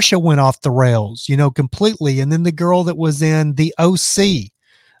went off the rails, completely. And then the girl that was in the OC,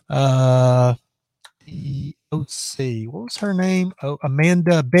 what was her name? Oh,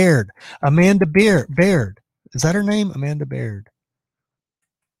 Amanda Baird. Is that her name? Amanda Baird.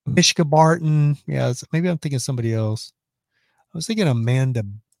 Mishka Barton. Yeah, maybe I'm thinking of somebody else. I was thinking Amanda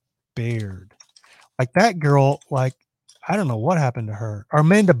Baird. Like that girl, I don't know what happened to her. Or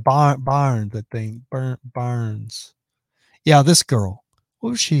Amanda Barnes, I think. Barnes. Yeah, this girl.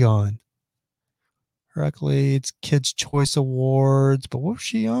 What was she on? Her accolades, Kids' Choice Awards. But what was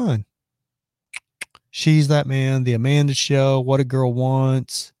she on? She's That Man, The Amanda Show, What a Girl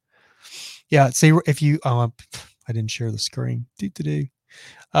Wants. Yeah, see, if you... I didn't share the screen.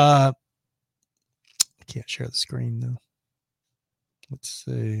 I can't share the screen, though. Let's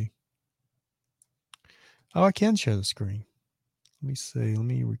see. Oh, I can share the screen. Let me see.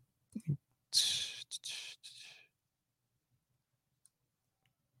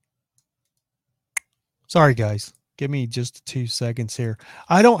 Sorry, guys. Give me just 2 seconds here.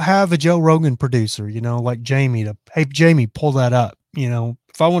 I don't have a Joe Rogan producer, like Jamie hey, Jamie, pull that up.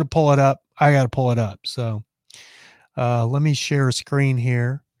 If I want to pull it up, I got to pull it up. So let me share a screen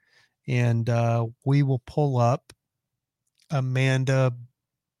here, and we will pull up Amanda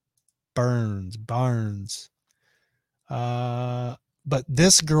Barnes. But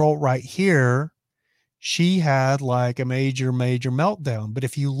this girl right here, she had like a major meltdown. But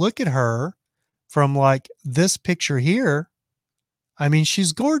if you look at her from like this picture here,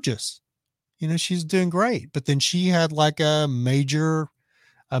 she's gorgeous. She's doing great. But then she had like a major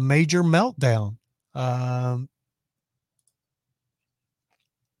meltdown.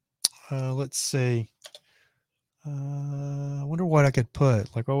 Let's see. I wonder what I could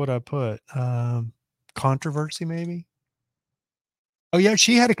put. Like, what would I put? Controversy, maybe? Oh, yeah,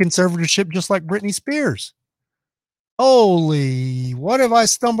 she had a conservatorship just like Britney Spears. Holy, what have I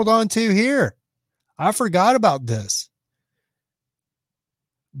stumbled onto here? I forgot about this.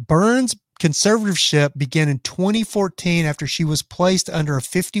 Burns' conservatorship began in 2014 after she was placed under a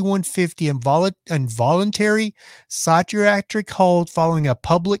 5150 involuntary psychiatric hold following a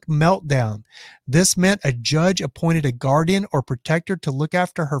public meltdown. This meant a judge appointed a guardian or protector to look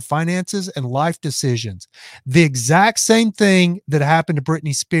after her finances and life decisions. The exact same thing that happened to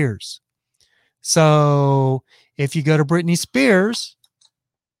Britney Spears. So if you go to Britney Spears,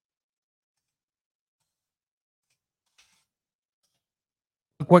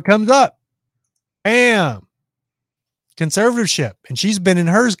 look what comes up. Bam. Conservatorship. And she's been in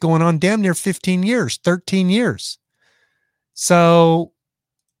hers going on damn near 15 years, 13 years. So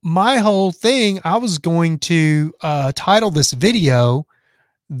my whole thing, I was going to title this video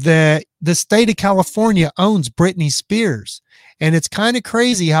that the state of California owns Britney Spears. And it's kind of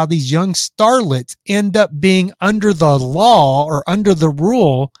crazy how these young starlets end up being under the law or under the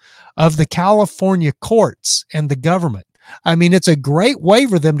rule of the California courts and the government. I mean, it's a great way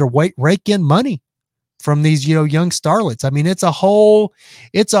for them to rake in money from these, young starlets. I mean, it's a whole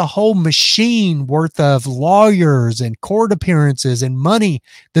machine worth of lawyers and court appearances and money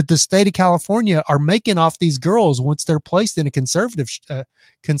that the state of California are making off these girls once they're placed in a conservatorship.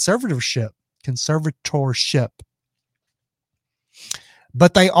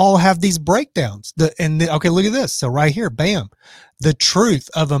 But they all have these breakdowns. Okay, look at this. So right here, bam, the truth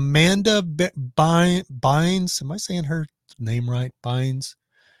of Amanda Bynes. Am I saying her name right? Bynes.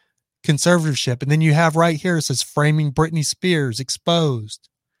 Conservatorship. And then you have right here, it says framing Britney Spears exposed.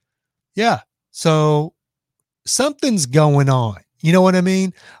 Yeah. So something's going on. You know what I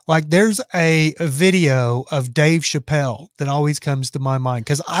mean? Like there's a video of Dave Chappelle that always comes to my mind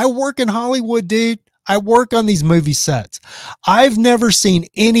because I work in Hollywood, dude. I work on these movie sets. I've never seen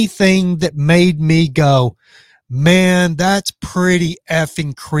anything that made me go, man, that's pretty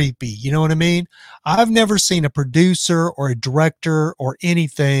effing creepy. You know what I mean? I've never seen a producer or a director or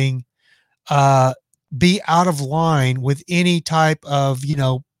anything be out of line with any type of,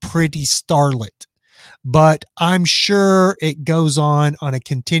 pretty starlet. But I'm sure it goes on a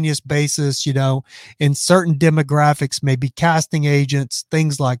continuous basis, in certain demographics, maybe casting agents,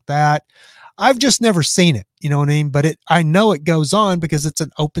 things like that. I've just never seen it, you know what I mean? But I know it goes on because it's an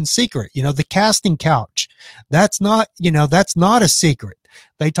open secret. The casting couch, that's not a secret.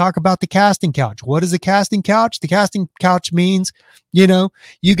 They talk about the casting couch. What is a casting couch? The casting couch means, you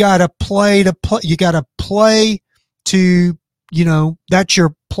got to play to, that's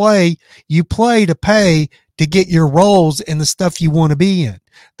your play. You play to pay to get your roles in the stuff you want to be in.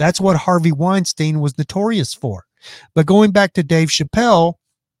 That's what Harvey Weinstein was notorious for. But going back to Dave Chappelle,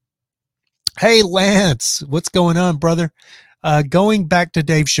 hey, Lance, what's going on, brother? Going back to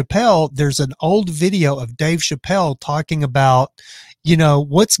Dave Chappelle, there's an old video of Dave Chappelle talking about,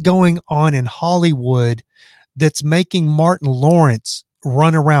 what's going on in Hollywood that's making Martin Lawrence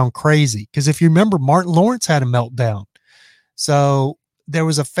run around crazy. Because if you remember, Martin Lawrence had a meltdown. So there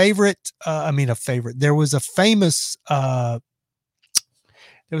was a famous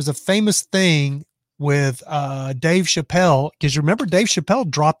thing with Dave Chappelle, because remember Dave Chappelle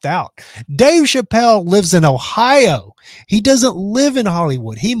dropped out. Dave Chappelle lives in Ohio. He doesn't live in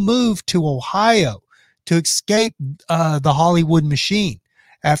Hollywood. He moved to Ohio to escape the Hollywood machine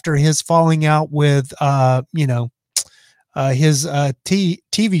after his falling out with his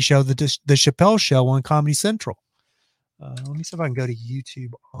TV show, the Chappelle Show on Comedy Central. Let me see if I can go to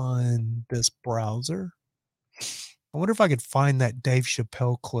YouTube on this browser. I wonder if I could find that Dave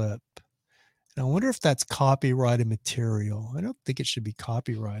Chappelle clip. And I wonder if that's copyrighted material. I don't think it should be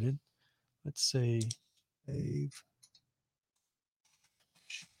copyrighted. Let's see. Dave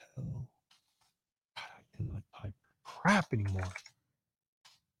Chappelle. I cannot type crap anymore.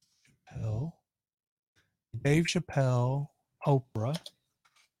 Chappelle. Dave Chappelle, Oprah.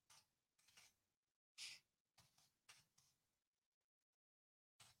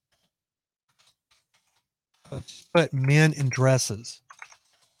 Let's put men in dresses.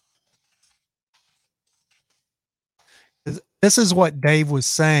 This is what Dave was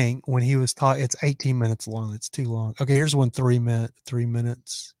saying when he was talking. It's 18 minutes long. It's too long. Okay, here's one 3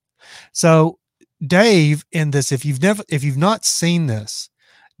 minutes. So Dave in this, if you've not seen this,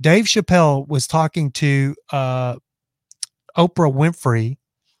 Dave Chappelle was talking to Oprah Winfrey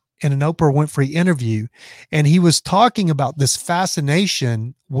in an Oprah Winfrey interview, and he was talking about this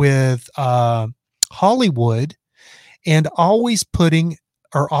fascination with Hollywood and always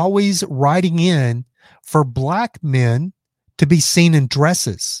writing in for black men to be seen in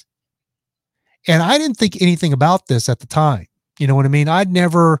dresses. And I didn't think anything about this at the time. You know what I mean? I'd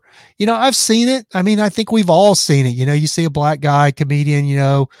never, I've seen it. I mean, I think we've all seen it. You see a black guy, comedian,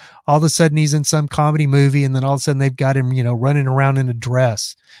 all of a sudden he's in some comedy movie, and then all of a sudden they've got him, running around in a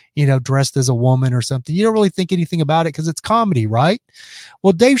dress, dressed as a woman or something. You don't really think anything about it because it's comedy, right?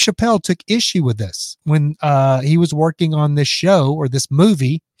 Well, Dave Chappelle took issue with this when he was working on this show or this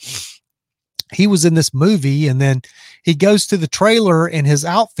movie. He was in this movie, and then he goes to the trailer, and his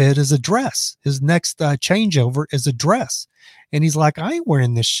outfit is a dress. His next changeover is a dress. And he's like, I ain't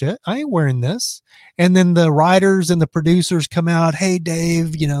wearing this shit. I ain't wearing this. And then the writers and the producers come out, hey,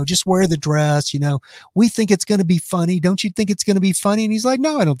 Dave, just wear the dress. We think it's going to be funny. Don't you think it's going to be funny? And he's like,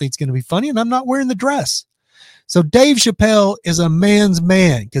 no, I don't think it's going to be funny. And I'm not wearing the dress. So Dave Chappelle is a man's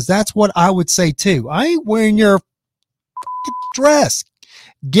man, because that's what I would say too. I ain't wearing your dress.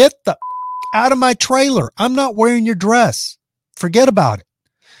 Get the out of my trailer. I'm not wearing your dress. Forget about it.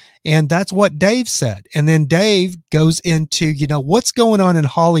 And that's what Dave said. And then Dave goes into, what's going on in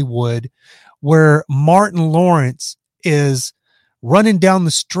Hollywood, where Martin Lawrence is running down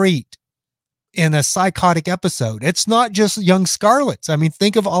the street in a psychotic episode. It's not just young Scarlets. I mean,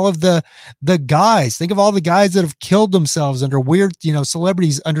 think of all of the guys. Think of all the guys that have killed themselves under weird,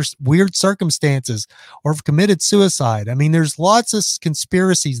 celebrities under weird circumstances, or have committed suicide. I mean, there's lots of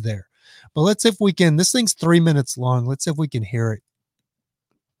conspiracies there. But let's see if we can. This thing's 3 minutes long. Let's see if we can hear it.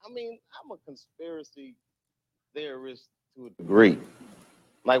 I mean, I'm a conspiracy theorist to a degree.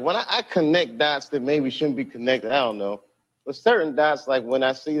 Like when I connect dots that maybe shouldn't be connected, I don't know. But certain dots, like when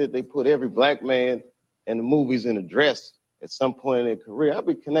I see that they put every black man in the movies in a dress at some point in their career, I'll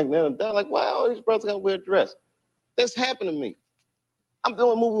be connecting them down like, wow, these brothers got to wear a dress. This happened to me. I'm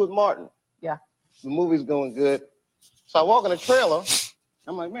doing a movie with Martin. Yeah. The movie's going good. So I walk in the trailer.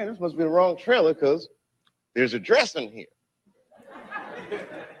 I'm like, man, this must be the wrong trailer because there's a dress in here.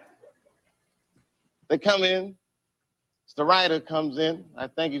 They come in. The writer comes in. I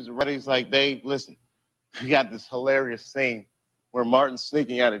think he's the writer. He's like, Dave, listen, we got this hilarious scene where Martin's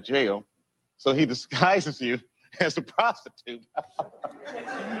sneaking out of jail. So he disguises you as a prostitute.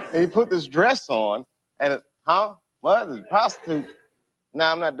 And he put this dress on. And what? A prostitute? No,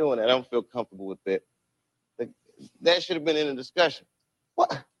 I'm not doing that. I don't feel comfortable with that. That should have been in the discussion.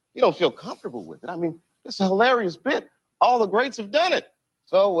 What? You don't feel comfortable with it? I mean, it's a hilarious bit. All the greats have done it.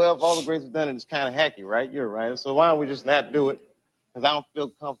 So, well, if all the greats have done it, it's kind of hacky, right? You're right. So why don't we just not do it? Because I don't feel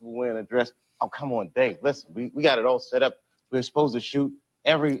comfortable wearing a dress. Oh, come on, Dave. Listen, we got it all set up. We're supposed to shoot.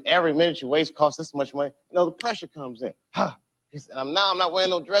 Every minute you waste costs this much money. The pressure comes in. He said, I'm not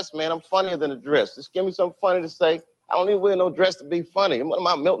wearing no dress, man. I'm funnier than a dress. Just give me something funny to say. I don't need to wear no dress to be funny. What am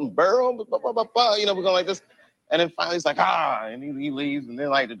I, Milton Berle? We're going like this. And then finally he's like, and he leaves. And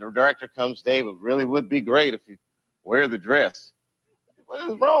then like the director comes, Dave, it really would be great if you wear the dress. What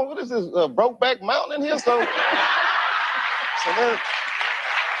is wrong? What is this, Brokeback Mountain in here? So then,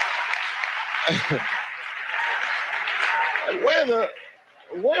 wear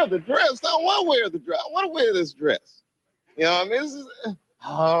the dress. I don't want to wear the dress. I want to wear this dress. You know what I mean? This is,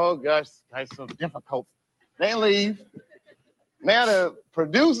 oh gosh, this guy's so difficult. They leave. Now the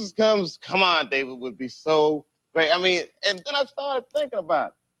producers comes, come on, David, would be so great. I mean, and then I started thinking about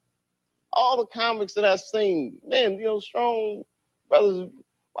it. All the comics that I've seen, man, strong brothers,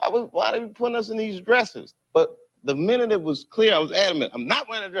 why are they putting us in these dresses? But the minute it was clear, I was adamant, I'm not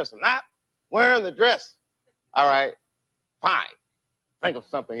wearing a dress. I'm not wearing the dress. All right, fine. Think of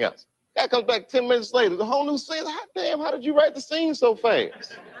something else. Guy comes back 10 minutes later, the whole new scene. Hot damn, how did you write the scene so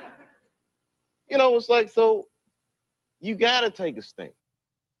fast? It's like, so you got to take a stand.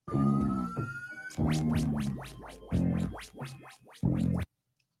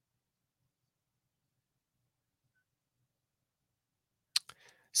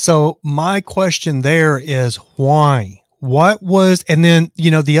 So my question there is why? What was, and then,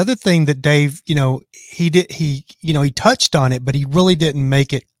 the other thing that Dave, he touched on it, but he really didn't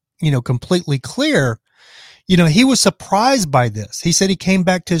make it, completely clear. He was surprised by this. He said he came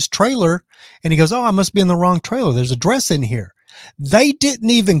back to his trailer and he goes, oh, I must be in the wrong trailer. There's a dress in here. They didn't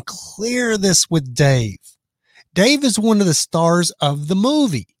even clear this with Dave. Dave is one of the stars of the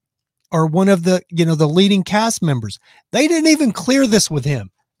movie, or one of the, the leading cast members. They didn't even clear this with him.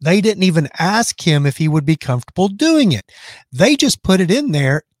 They didn't even ask him if he would be comfortable doing it. They just put it in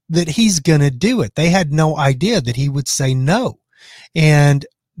there that he's going to do it. They had no idea that he would say no. And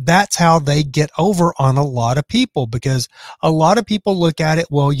that's how they get over on a lot of people, because a lot of people look at it,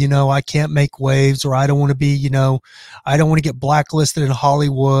 well, I can't make waves, or I don't want to be, I don't want to get blacklisted in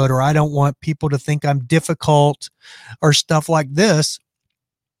Hollywood, or I don't want people to think I'm difficult, or stuff like this.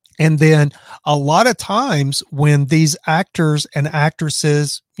 And then a lot of times when these actors and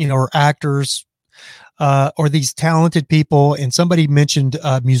actresses, or actors, or these talented people, and somebody mentioned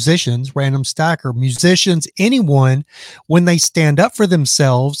musicians, random stacker, musicians, anyone, when they stand up for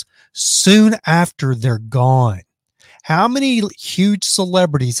themselves, soon after they're gone. How many huge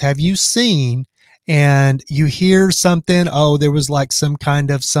celebrities have you seen and you hear something, oh, there was like some kind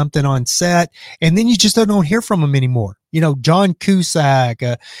of something on set, and then you just don't hear from them anymore? John Cusack,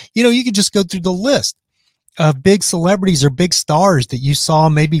 you could just go through the list of big celebrities or big stars that you saw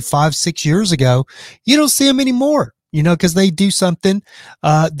maybe 5-6 years ago. You don't see them anymore. because they do something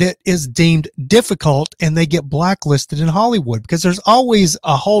that is deemed difficult and they get blacklisted in Hollywood because there's always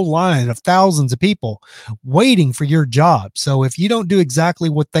a whole line of thousands of people waiting for your job. So if you don't do exactly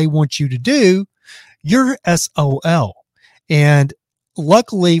what they want you to do, you're SOL. And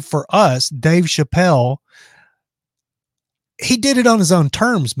luckily for us, Dave Chappelle, he did it on his own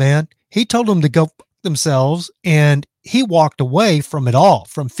terms, man. He told them to go fuck themselves, and he walked away from it all,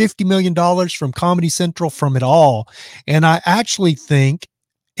 from $50 million, from Comedy Central, from it all. And I actually think,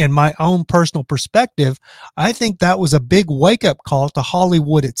 in my own personal perspective, I think that was a big wake-up call to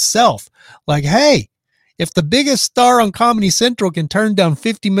Hollywood itself. Like, hey, if the biggest star on Comedy Central can turn down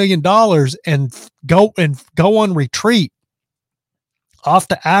 $50 million and go on retreat off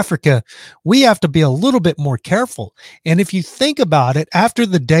to Africa, we have to be a little bit more careful. And if you think about it, after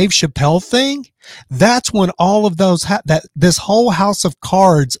the Dave Chappelle thing, that's when all of those this whole house of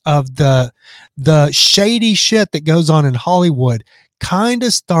cards of the shady shit that goes on in Hollywood kind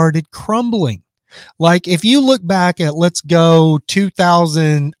of started crumbling. Like if you look back at, let's go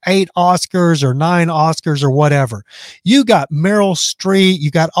 2008 Oscars or 9 Oscars or whatever, you got Meryl Streep, you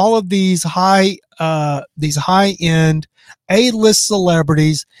got all of these high end A-list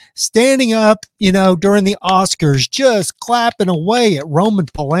celebrities standing up, during the Oscars, just clapping away at Roman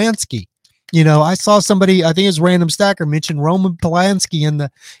Polanski. I saw somebody, I think it was Random Stacker, mention Roman Polanski in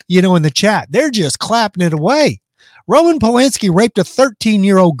the chat. They're just clapping it away. Roman Polanski raped a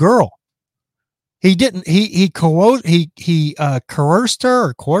 13-year-old girl. He didn't, he coerced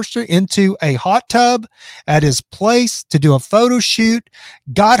her into a hot tub at his place to do a photo shoot,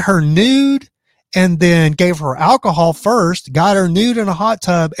 got her nude, and then gave her alcohol first, got her nude in a hot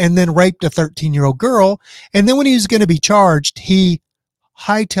tub, and then raped a 13-year-old girl. And then when he was going to be charged, he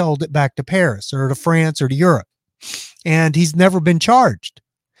hightailed it back to Paris or to France or to Europe. And he's never been charged.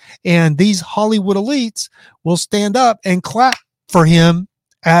 And these Hollywood elites will stand up and clap for him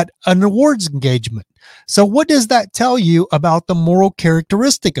at an awards engagement. So what does that tell you about the moral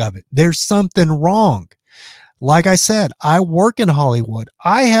characteristic of it? There's something wrong. Like I said, I work in Hollywood.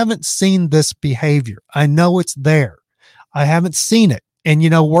 I haven't seen this behavior. I know it's there. I haven't seen it. And,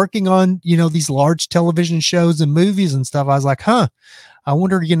 working on, these large television shows and movies and stuff, I was like, I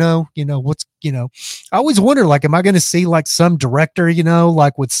wonder, what's, I always wonder, like, am I going to see like some director,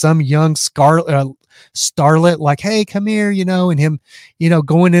 like with some young starlet, like, hey, come here, and him,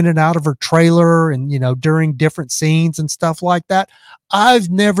 going in and out of her trailer and, during different scenes and stuff like that. I've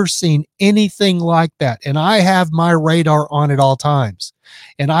never seen anything like that. And I have my radar on at all times.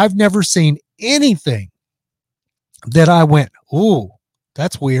 And I've never seen anything that I went, ooh,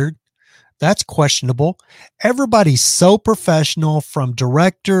 that's weird. That's questionable. Everybody's so professional, from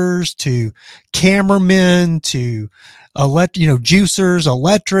directors to cameramen to juicers,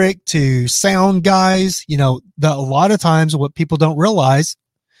 electric to sound guys. A lot of times what people don't realize,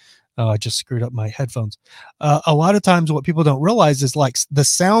 I just screwed up my headphones. A lot of times what people don't realize is like the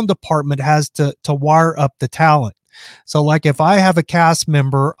sound department has to wire up the talent. So like if I have a cast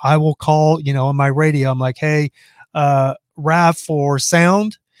member, I will call, on my radio, I'm like, hey, Rav for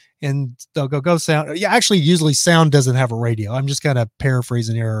sound. And they'll go sound. Yeah, actually, usually sound doesn't have a radio. I'm just kind of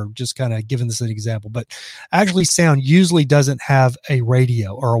paraphrasing here, or just kind of giving this an example. But actually, sound usually doesn't have a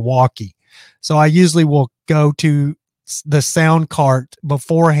radio or a walkie. So I usually will go to the sound cart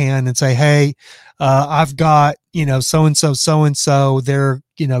beforehand and say, hey, I've got, so-and-so, they're,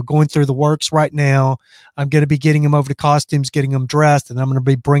 going through the works right now. I'm going to be getting them over to costumes, getting them dressed, and I'm going to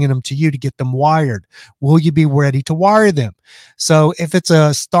be bringing them to you to get them wired. Will you be ready to wire them? So if it's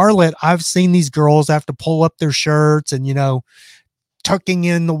a starlet, I've seen these girls have to pull up their shirts and, tucking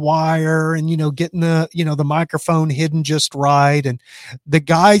in the wire and, getting the microphone hidden just right. And the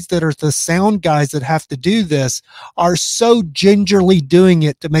guys that are the sound guys that have to do this are so gingerly doing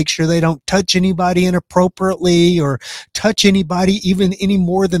it to make sure they don't touch anybody inappropriately or touch anybody even any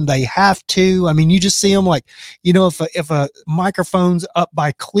more than they have to. I mean, you just see them like, if a microphone's up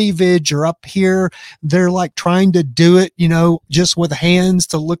by cleavage or up here, they're like trying to do it, just with hands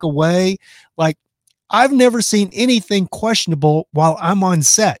to look away. Like, I've never seen anything questionable while I'm on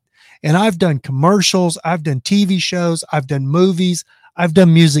set. And I've done commercials, I've done TV shows, I've done movies, I've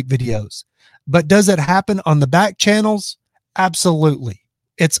done music videos. But does it happen on the back channels? Absolutely.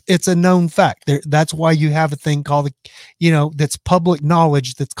 It's a known fact. That's why you have a thing called, that's public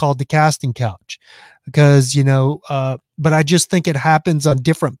knowledge that's called the casting couch. Because, but I just think it happens on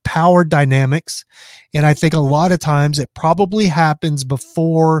different power dynamics. And I think a lot of times it probably happens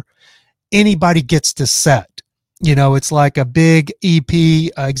before anybody gets to set. It's like a big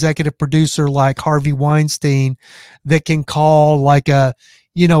EP executive producer like Harvey Weinstein that can call like a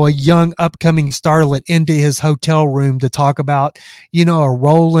a young upcoming starlet into his hotel room to talk about, a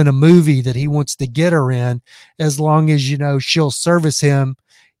role in a movie that he wants to get her in, as long as, she'll service him,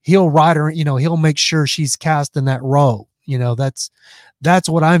 he'll write her, he'll make sure she's cast in that role. That's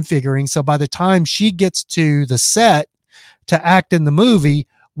what I'm figuring. So by the time she gets to the set to act in the movie,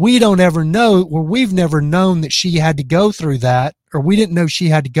 we don't ever know, or we've never known that she had to go through that, or we didn't know she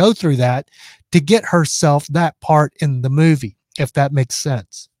had to go through that to get herself that part in the movie, if that makes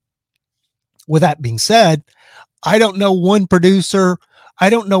sense. With that being said, I don't know one producer. I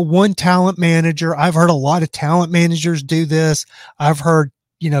don't know one talent manager. I've heard a lot of talent managers do this. I've heard,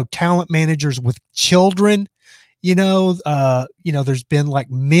 talent managers with children. There's been like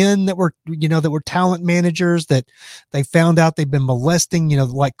men that were, that were talent managers that they found out they've been molesting,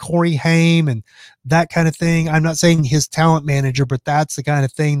 like Corey Haim and that kind of thing. I'm not saying his talent manager, but that's the kind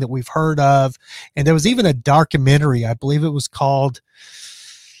of thing that we've heard of. And there was even a documentary, I believe it was called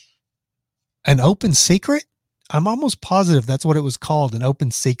An Open Secret. I'm almost positive that's what it was called, An Open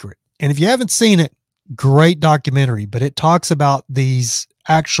Secret. And if you haven't seen it, great documentary, but it talks about these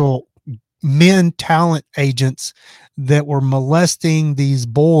actual men talent agents that were molesting these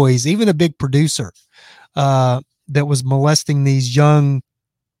boys, even a big producer that was molesting these young,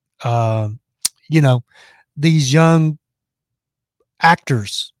 these young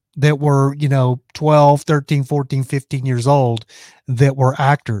actors that were, 12, 13, 14, 15 years old that were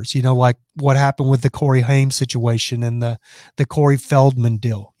actors, like what happened with the Corey Haim situation and the Corey Feldman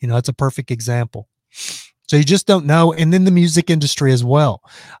deal. It's a perfect example. So you just don't know. And then the music industry as well.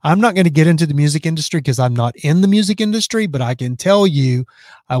 I'm not going to get into the music industry because I'm not in the music industry, but I can tell you,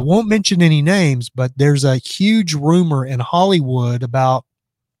 I won't mention any names, but there's a huge rumor in Hollywood about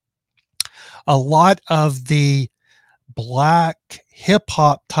a lot of the black hip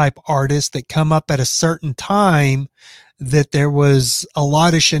hop type artists that come up at a certain time, that there was a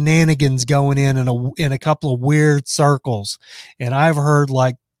lot of shenanigans going in a couple of weird circles. And I've heard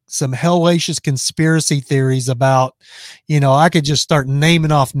like some hellacious conspiracy theories about, I could just start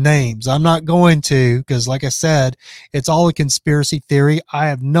naming off names. I'm not going to, because like I said, it's all a conspiracy theory. I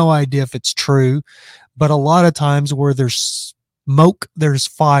have no idea if it's true, but a lot of times where there's smoke, there's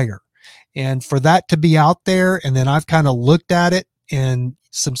fire. And for that to be out there, and then I've kind of looked at it and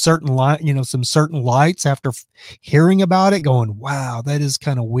some certain lights after hearing about it, going, wow, that is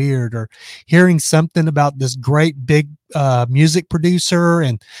kind of weird. Or hearing something about this great big music producer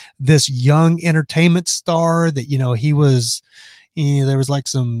and this young entertainment star that, he was, there was like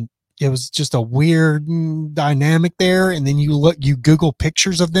it was just a weird dynamic there. And then you Google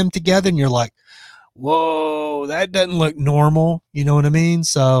pictures of them together and you're like, whoa, that doesn't look normal. You know what I mean?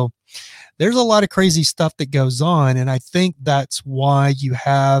 So there's a lot of crazy stuff that goes on. And I think that's why you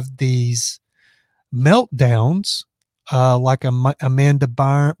have these meltdowns, like Amanda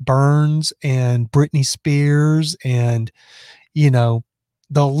Burns and Britney Spears. And,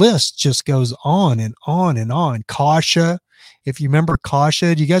 the list just goes on and on and on. Kasha, if you remember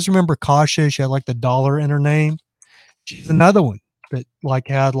Kasha, do you guys remember Kasha? She had like the dollar in her name. She's another one that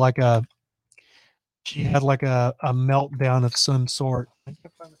she had like a meltdown of some sort. I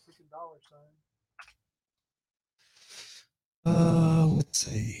can't find the freaking dollar sign. Let's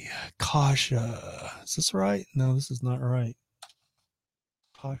see. Kasha. Is this right? No, this is not right.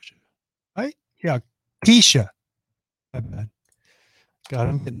 Kasha. Right? Yeah. Keisha. My bad. God,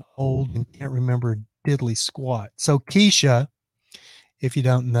 I'm getting old and can't remember diddly squat. So Keisha, if you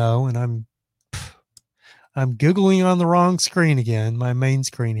don't know, and I'm Googling on the wrong screen again, my main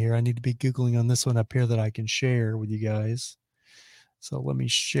screen here. I need to be Googling on this one up here that I can share with you guys. So let me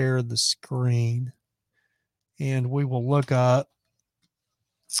share the screen and we will look up.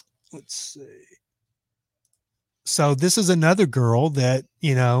 Let's see. So this is another girl that,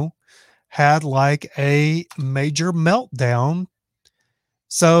 had like a major meltdown.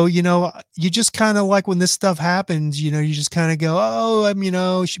 So, you just kind of like when this stuff happens, you just kind of go,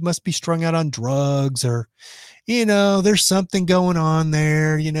 oh, she must be strung out on drugs or, there's something going on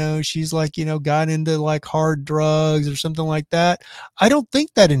there. She's like, got into like hard drugs or something like that. I don't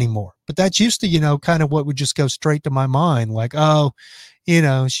think that anymore, but that's used to, kind of what would just go straight to my mind. Like, oh,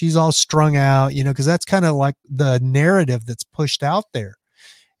 she's all strung out, because that's kind of like the narrative that's pushed out there.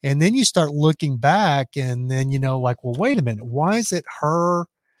 And then you start looking back and then, like, well, wait a minute. Why is it her?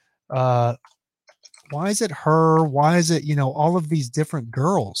 Why is it her? Why is it, all of these different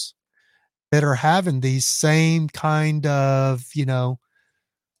girls that are having these same kind of,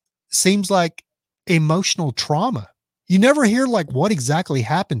 seems like emotional trauma. You never hear like what exactly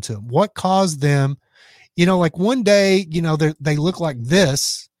happened to them, what caused them, like one day, they look like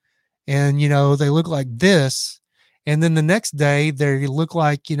this and, they look like this. And then the next day they look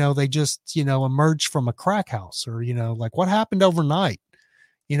like, they just, emerged from a crack house, or, like what happened overnight?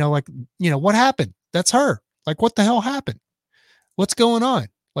 Like, what happened? That's her. Like, what the hell happened? What's going on?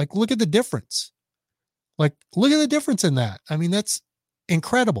 Like, look at the difference. Like, look at the difference in that. I mean, that's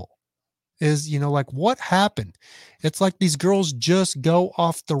incredible. Is, like what happened? It's like these girls just go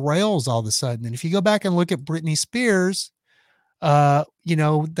off the rails all of a sudden. And if you go back and look at Britney Spears,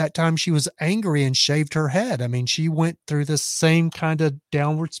 that time she was angry and shaved her head. I mean, she went through the same kind of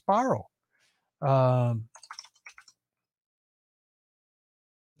downward spiral. Let's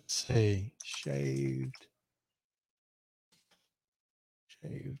see, shaved.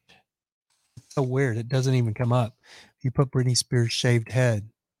 So weird. It doesn't even come up. You put Britney Spears shaved head.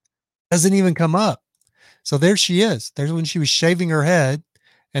 Doesn't even come up. So there she is. There's when she was shaving her head,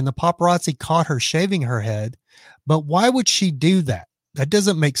 and the paparazzi caught her shaving her head. But why would she do that? That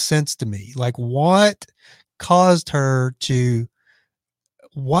doesn't make sense to me. Like, what caused her to,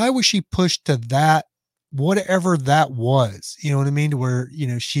 why was she pushed to that, whatever that was? You know what I mean? To where,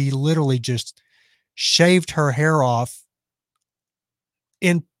 she literally just shaved her hair off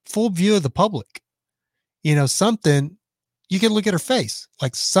in full view of the public. Something, you can look at her face,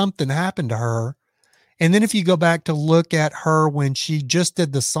 like something happened to her. And then if you go back to look at her when she just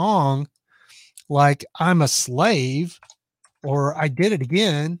did the song, like I'm a slave, or I did it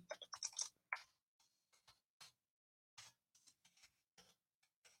again.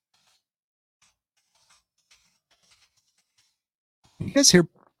 You guys hear,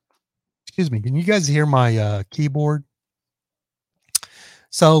 excuse me, can you guys hear my keyboard?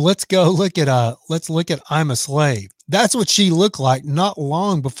 So let's go look at let's look at I'm a Slave. That's what she looked like not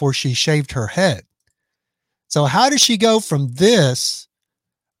long before she shaved her head. So how does she go from this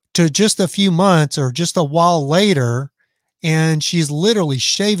to just a few months or just a while later, and she's literally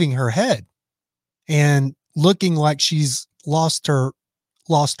shaving her head and looking like she's lost her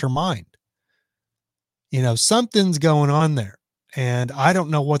mind? Something's going on there. And I don't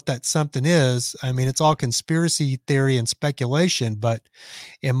know what that something is. I mean, it's all conspiracy theory and speculation, but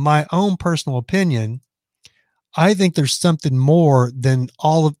in my own personal opinion, I think there's something more than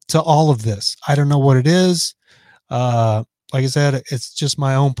all of this. I don't know what it is. Like I said, it's just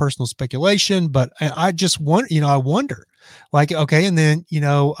my own personal speculation, but I just want, I wonder, like, okay. And then,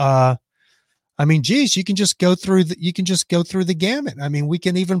 I mean, geez, you can just go through the gamut. I mean, we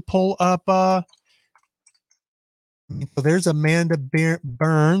can even pull up, so there's Amanda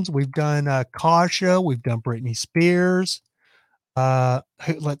Burns. We've done Kasha. We've done Britney Spears.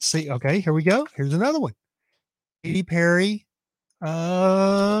 Let's see. Okay, here we go. Here's another one. Katy Perry.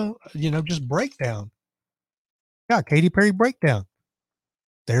 Just breakdown. Yeah, Katy Perry breakdown.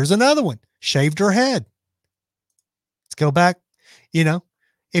 There's another one. Shaved her head. Let's go back.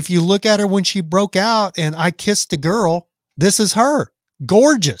 If you look at her when she broke out and I Kissed a Girl, this is her.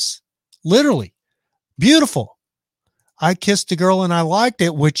 Gorgeous. Literally. Beautiful. I Kissed a Girl and I Liked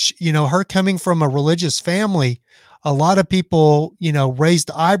It, which, her coming from a religious family, a lot of people, raised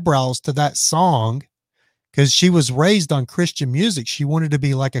eyebrows to that song because she was raised on Christian music. She wanted to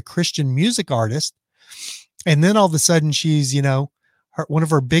be like a Christian music artist. And then all of a sudden she's, one of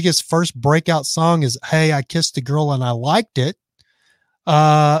her biggest first breakout song is, Hey, I Kissed a Girl and I Liked It.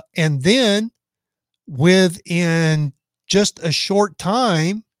 And then within just a short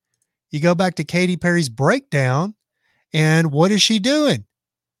time, you go back to Katy Perry's breakdown. And what is she doing?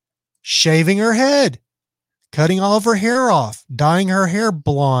 Shaving her head, cutting all of her hair off, dyeing her hair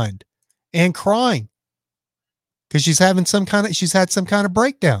blonde, and crying because she's had some kind of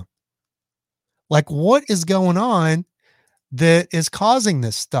breakdown. Like, what is going on that is causing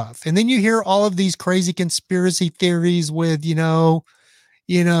this stuff? And then you hear all of these crazy conspiracy theories with,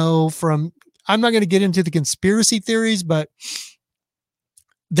 from, I'm not going to get into the conspiracy theories, but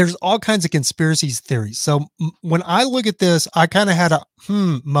there's all kinds of conspiracy theories. So when I look at this, I kind of had a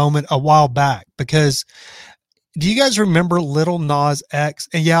moment a while back, because do you guys remember Lil Nas X?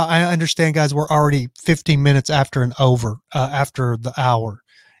 And yeah, I understand, guys, we're already 15 minutes after the hour,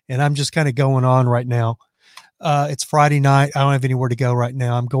 and I'm just kind of going on right now. It's Friday night. I don't have anywhere to go right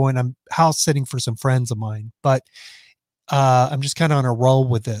now. I'm house sitting for some friends of mine, but I'm just kind of on a roll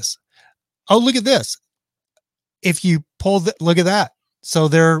with this. Oh, look at this. If you look at that. So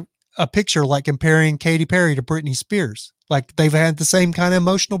they're a picture like comparing Katy Perry to Britney Spears. Like they've had the same kind of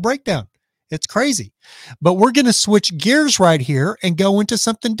emotional breakdown. It's crazy. But we're going to switch gears right here and go into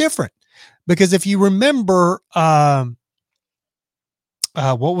something different. Because if you remember, what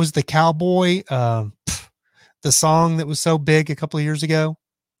was the cowboy, the song that was so big a couple of years ago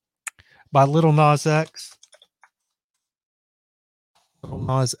by Lil Nas X? Lil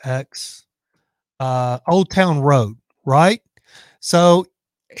Nas X. Old Town Road, right? So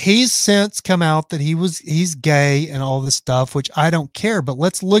he's since come out that he's gay and all this stuff, which I don't care, but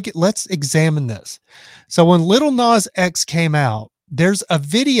let's examine this. So when Little Nas X came out, there's a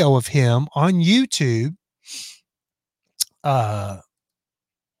video of him on YouTube. And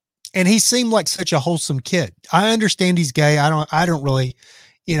he seemed like such a wholesome kid. I understand he's gay. I don't really,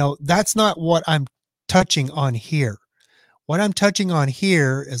 that's not what I'm touching on here. What I'm touching on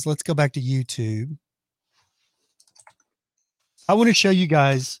here is, let's go back to YouTube. I want to show you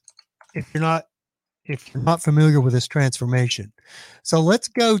guys, if you're not familiar with this transformation. So let's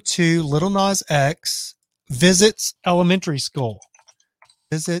go to Little Nas X visits elementary school.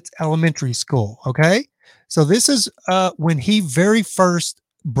 Okay. So this is when he very first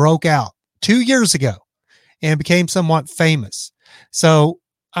broke out 2 years ago and became somewhat famous. So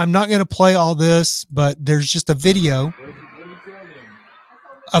I'm not going to play all this, but there's just a video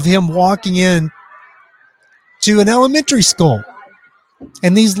of him walking in to an elementary school.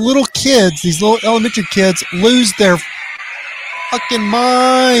 And these little elementary kids lose their fucking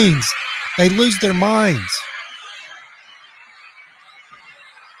minds. They lose their minds.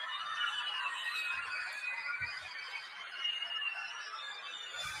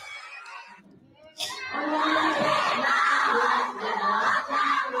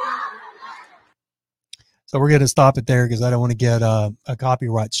 So we're going to stop it there because I don't want to get a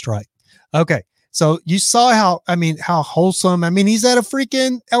copyright strike. Okay. So you saw how wholesome. He's at a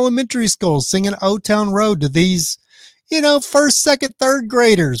freaking elementary school singing Old Town Road to these, first, second, third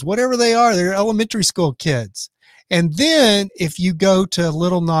graders, whatever they are. They're elementary school kids. And then if you go to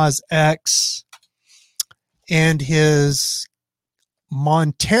Little Nas X and his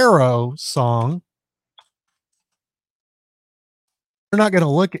Montero song, we're not going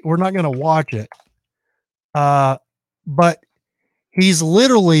to watch it. But he's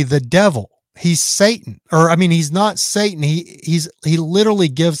literally the devil. He's Satan, he's not Satan. He literally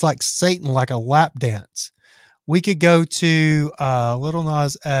gives like Satan like a lap dance. We could go to Little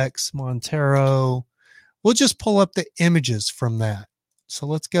Nas X Montero. We'll just pull up the images from that. So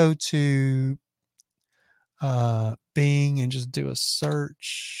let's go to Bing and just do a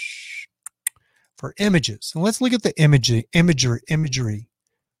search for images. And let's look at the imagery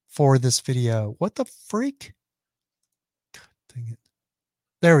for this video. What the freak? Dang it.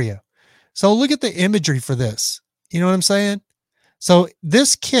 There we go. So look at the imagery for this. You know what I'm saying? So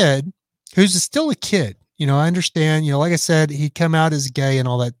this kid, who's still a kid, I understand, like I said, he'd come out as gay and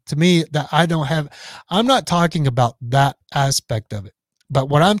all that. To me, that I'm not talking about that aspect of it. But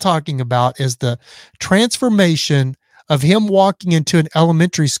what I'm talking about is the transformation of him walking into an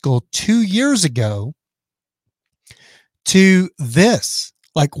elementary school 2 years ago to this.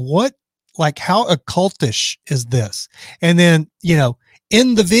 Like what, like how occultish is this? And then,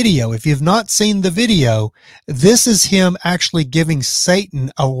 in the video, if you've not seen the video, this is him actually giving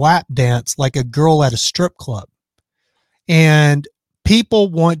Satan a lap dance like a girl at a strip club. And people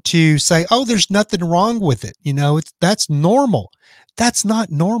want to say, oh, there's nothing wrong with it. That's normal. That's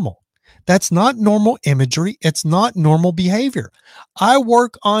not normal. That's not normal imagery. It's not normal behavior. I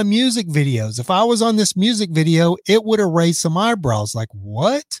work on music videos. If I was on this music video, it would have raised some eyebrows. Like,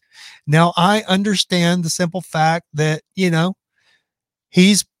 what? Now, I understand the simple fact that,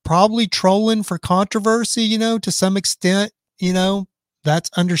 he's probably trolling for controversy, to some extent, that's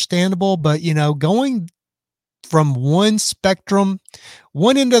understandable. But, going from one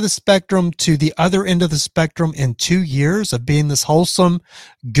end of the spectrum to the other end of the spectrum in 2 years of being this wholesome,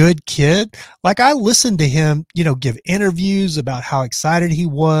 good kid. Like I listened to him, give interviews about how excited he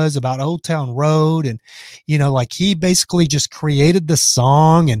was about Old Town Road. And, like he basically just created the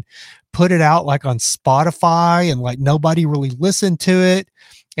song and put it out like on Spotify and like nobody really listened to it.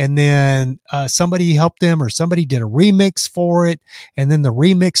 And then somebody helped them or somebody did a remix for it. And then the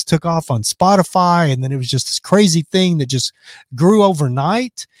remix took off on Spotify. And then it was just this crazy thing that just grew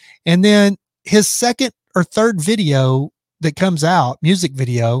overnight. And then his second or third video that comes out, music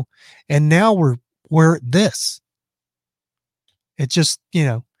video, and now we're at this. It just,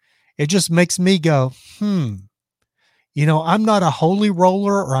 it just makes me go, I'm not a holy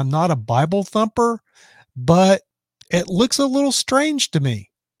roller or I'm not a Bible thumper, but it looks a little strange to me.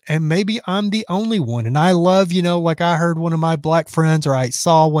 And maybe I'm the only one. And I love, like I heard one of my black friends, or I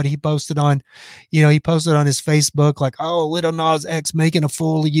saw what he posted on, he posted on his Facebook, like, oh, Little Nas X making a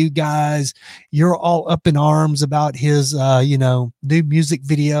fool of you guys. You're all up in arms about his, new music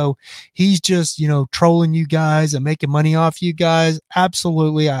video. He's just, trolling you guys and making money off you guys.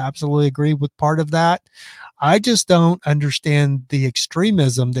 Absolutely. I absolutely agree with part of that. I just don't understand the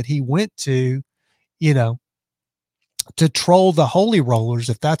extremism that he went to, to troll the holy rollers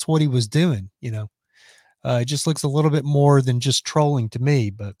if that's what he was doing. It just looks a little bit more than just trolling to me,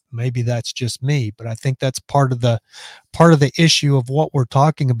 but maybe that's just me. But I think that's part of the issue of what we're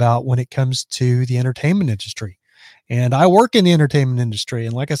talking about when it comes to the entertainment industry. And I work in the entertainment industry.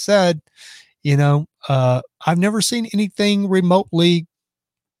 And like I said, I've never seen anything remotely,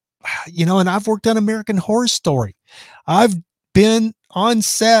 and I've worked on American Horror Story. I've been on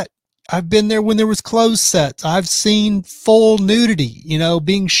set. I've been there when there was closed sets. I've seen full nudity,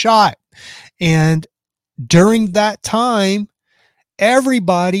 being shot. And during that time,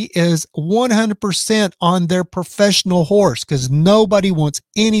 everybody is 100% on their professional horse because nobody wants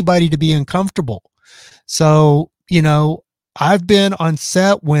anybody to be uncomfortable. So, I've been on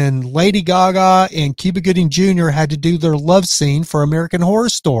set when Lady Gaga and Cuba Gooding Jr. had to do their love scene for American Horror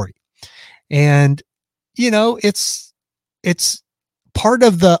Story. And, it's part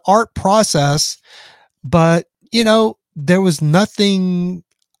of the art process, but, there was nothing,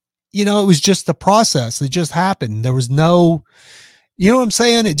 it was just the process. It just happened. There was no, what I'm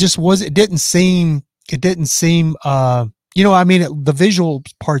saying? It didn't seem, the visual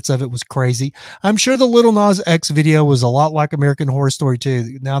parts of it was crazy. I'm sure the Lil Nas X video was a lot like American Horror Story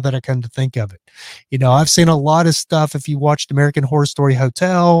too, now that I come to think of it. I've seen a lot of stuff. If you watched American Horror Story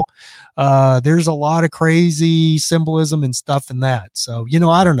Hotel, there's a lot of crazy symbolism and stuff in that. So,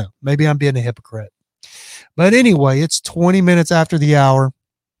 I don't know. Maybe I'm being a hypocrite. But anyway, it's 20 minutes after the hour.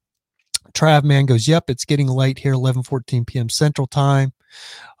 Trav Man goes, yep, it's getting late here, 11:14 p.m. Central Time.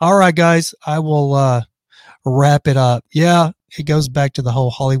 All right, guys, I will wrap it up. Yeah, it goes back to the whole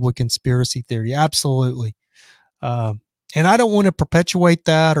Hollywood conspiracy theory. Absolutely. And I don't want to perpetuate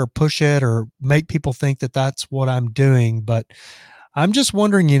that or push it or make people think that that's what I'm doing. But I'm just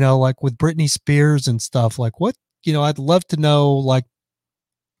wondering, like with Britney Spears and stuff, like what, I'd love to know,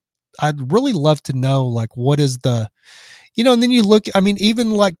 I'd really love to know, what is the, and then you look,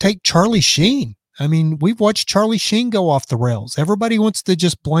 even take Charlie Sheen. We've watched Charlie Sheen go off the rails. Everybody wants to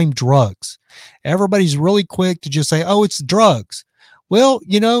just blame drugs. Everybody's really quick to just say, oh, it's drugs. Well,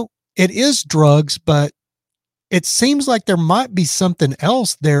 it is drugs, but it seems like there might be something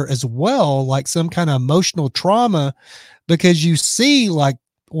else there as well, like some kind of emotional trauma, because you see,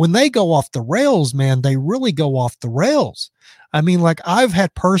 when they go off the rails, man, they really go off the rails. I've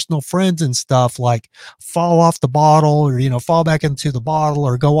had personal friends and stuff fall off the bottle or, fall back into the bottle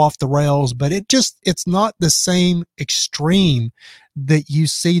or go off the rails, but it's not the same extreme that you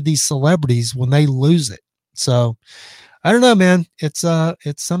see these celebrities when they lose it. So I don't know, man, it's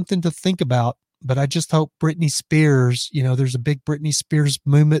something to think about, but I just hope Britney Spears, there's a big Britney Spears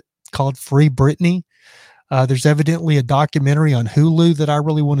movement called Free Britney. There's evidently a documentary on Hulu that I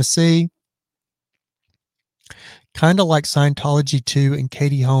really want to see. Kind of like Scientology 2 and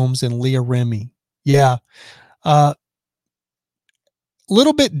Katie Holmes and Leah Remini. Yeah.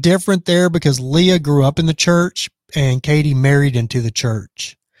 Little bit different there because Leah grew up in the church and Katie married into the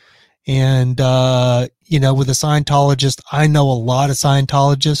church. And, with a Scientologist, I know a lot of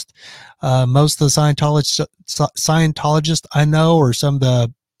Scientologists. Most of the Scientologists I know are some of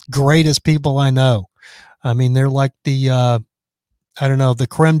the greatest people I know. They're like the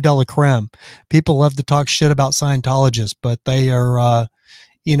creme de la creme. People love to talk shit about Scientologists, but they are,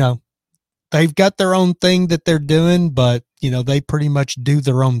 they've got their own thing that they're doing, but, they pretty much do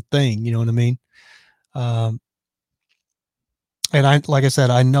their own thing. You know what I mean? And like I said,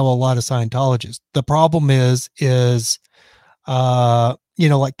 I know a lot of Scientologists. The problem is,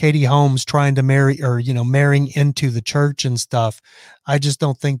 like Katie Holmes trying to marry or, marrying into the church and stuff. I just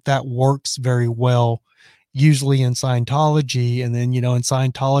don't think that works very well. Usually in Scientology. And then, in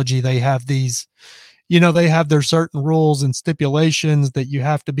Scientology, they have these, they have their certain rules and stipulations that you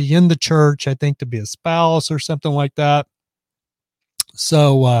have to be in the church, I think, to be a spouse or something like that.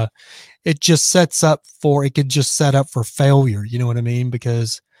 So, it could just set up for failure. You know what I mean?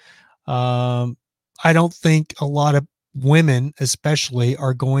 Because, I don't think a lot of women especially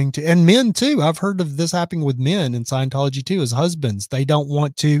are going to, and men too. I've heard of this happening with men in Scientology too, as husbands. They don't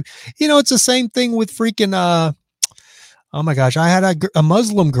want to, it's the same thing with freaking, oh my gosh, I had a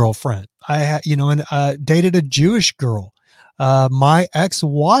Muslim girlfriend. I had, and dated a Jewish girl. My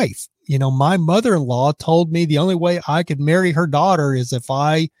ex-wife, my mother-in-law told me the only way I could marry her daughter is if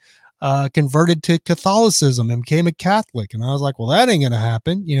I converted to Catholicism and became a Catholic. And I was like, well, that ain't going to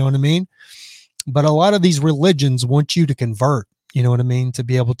happen. You know what I mean? But a lot of these religions want you to convert, you know what I mean? To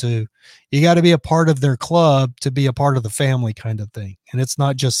be able to, you got to be a part of their club to be a part of the family kind of thing. And it's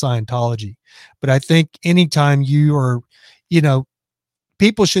not just Scientology. But I think anytime you are,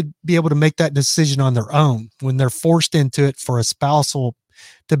 people should be able to make that decision on their own when they're forced into it for a spousal,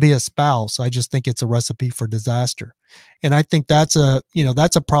 to be a spouse. I just think it's a recipe for disaster. And I think that's a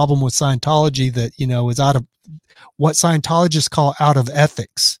problem with Scientology that, is out of what Scientologists call out of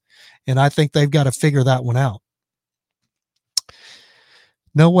ethics. And I think they've got to figure that one out.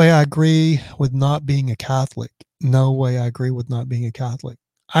 No way I agree with not being a Catholic. No way I agree with not being a Catholic.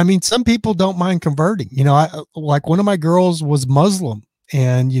 I mean, some people don't mind converting. Like one of my girls was Muslim,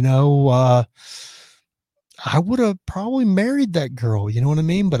 and, I would have probably married that girl, you know what I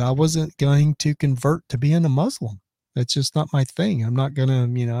mean? But I wasn't going to convert to being a Muslim. That's just not my thing. I'm not going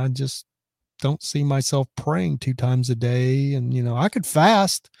to, I just don't see myself praying 2 times a day. And, I could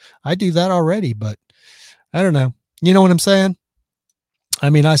fast. I do that already, but I don't know. You know what I'm saying? I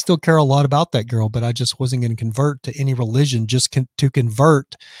mean, I still care a lot about that girl, but I just wasn't going to convert to any religion just to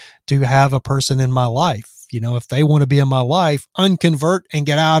convert to have a person in my life. If they want to be in my life, unconvert and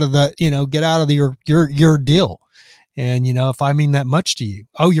get out of your deal. And, if I mean that much to you,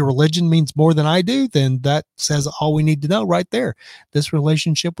 your religion means more than I do, then that says all we need to know right there. This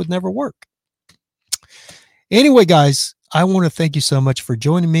relationship would never work. Anyway, guys, I want to thank you so much for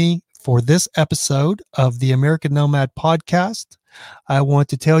joining me for this episode of the American Nomad Podcast. I want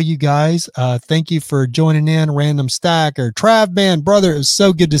to tell you guys, thank you for joining in, Random Stacker. Trav, man, brother, it was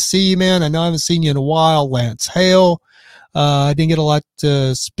so good to see you, man. I know I haven't seen you in a while. Lance Hale, I didn't get a lot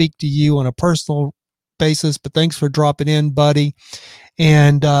to speak to you on a personal basis, but thanks for dropping in, buddy.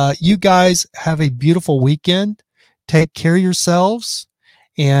 And you guys have a beautiful weekend. Take care of yourselves,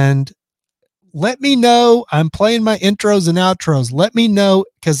 and let me know. I'm playing my intros and outros. Let me know,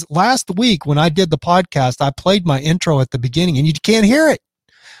 because last week when I did the podcast, I played my intro at the beginning and you can't hear it.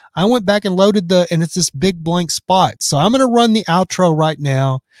 I went back and loaded and it's this big blank spot. So I'm going to run the outro right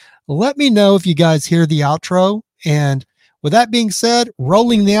now. Let me know if you guys hear the outro. And with that being said,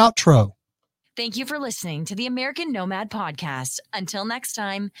 rolling the outro. Thank you for listening to the American Nomad Podcast. Until next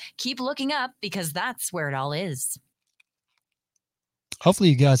time, keep looking up, because that's where it all is. Hopefully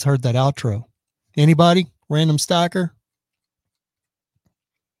you guys heard that outro. Anybody? Random Stacker?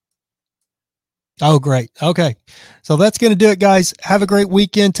 Oh, great. Okay. So that's going to do it, guys. Have a great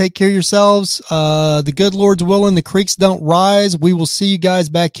weekend. Take care of yourselves. The good Lord's willing, the creeks don't rise. We will see you guys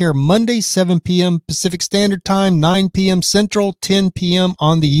back here Monday, 7 p.m. Pacific Standard Time, 9 p.m. Central, 10 p.m.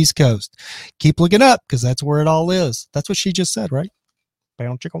 on the East Coast. Keep looking up, because that's where it all is. That's what she just said, right?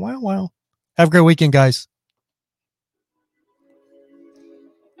 Bow, chicka, wow, wow. Have a great weekend, guys.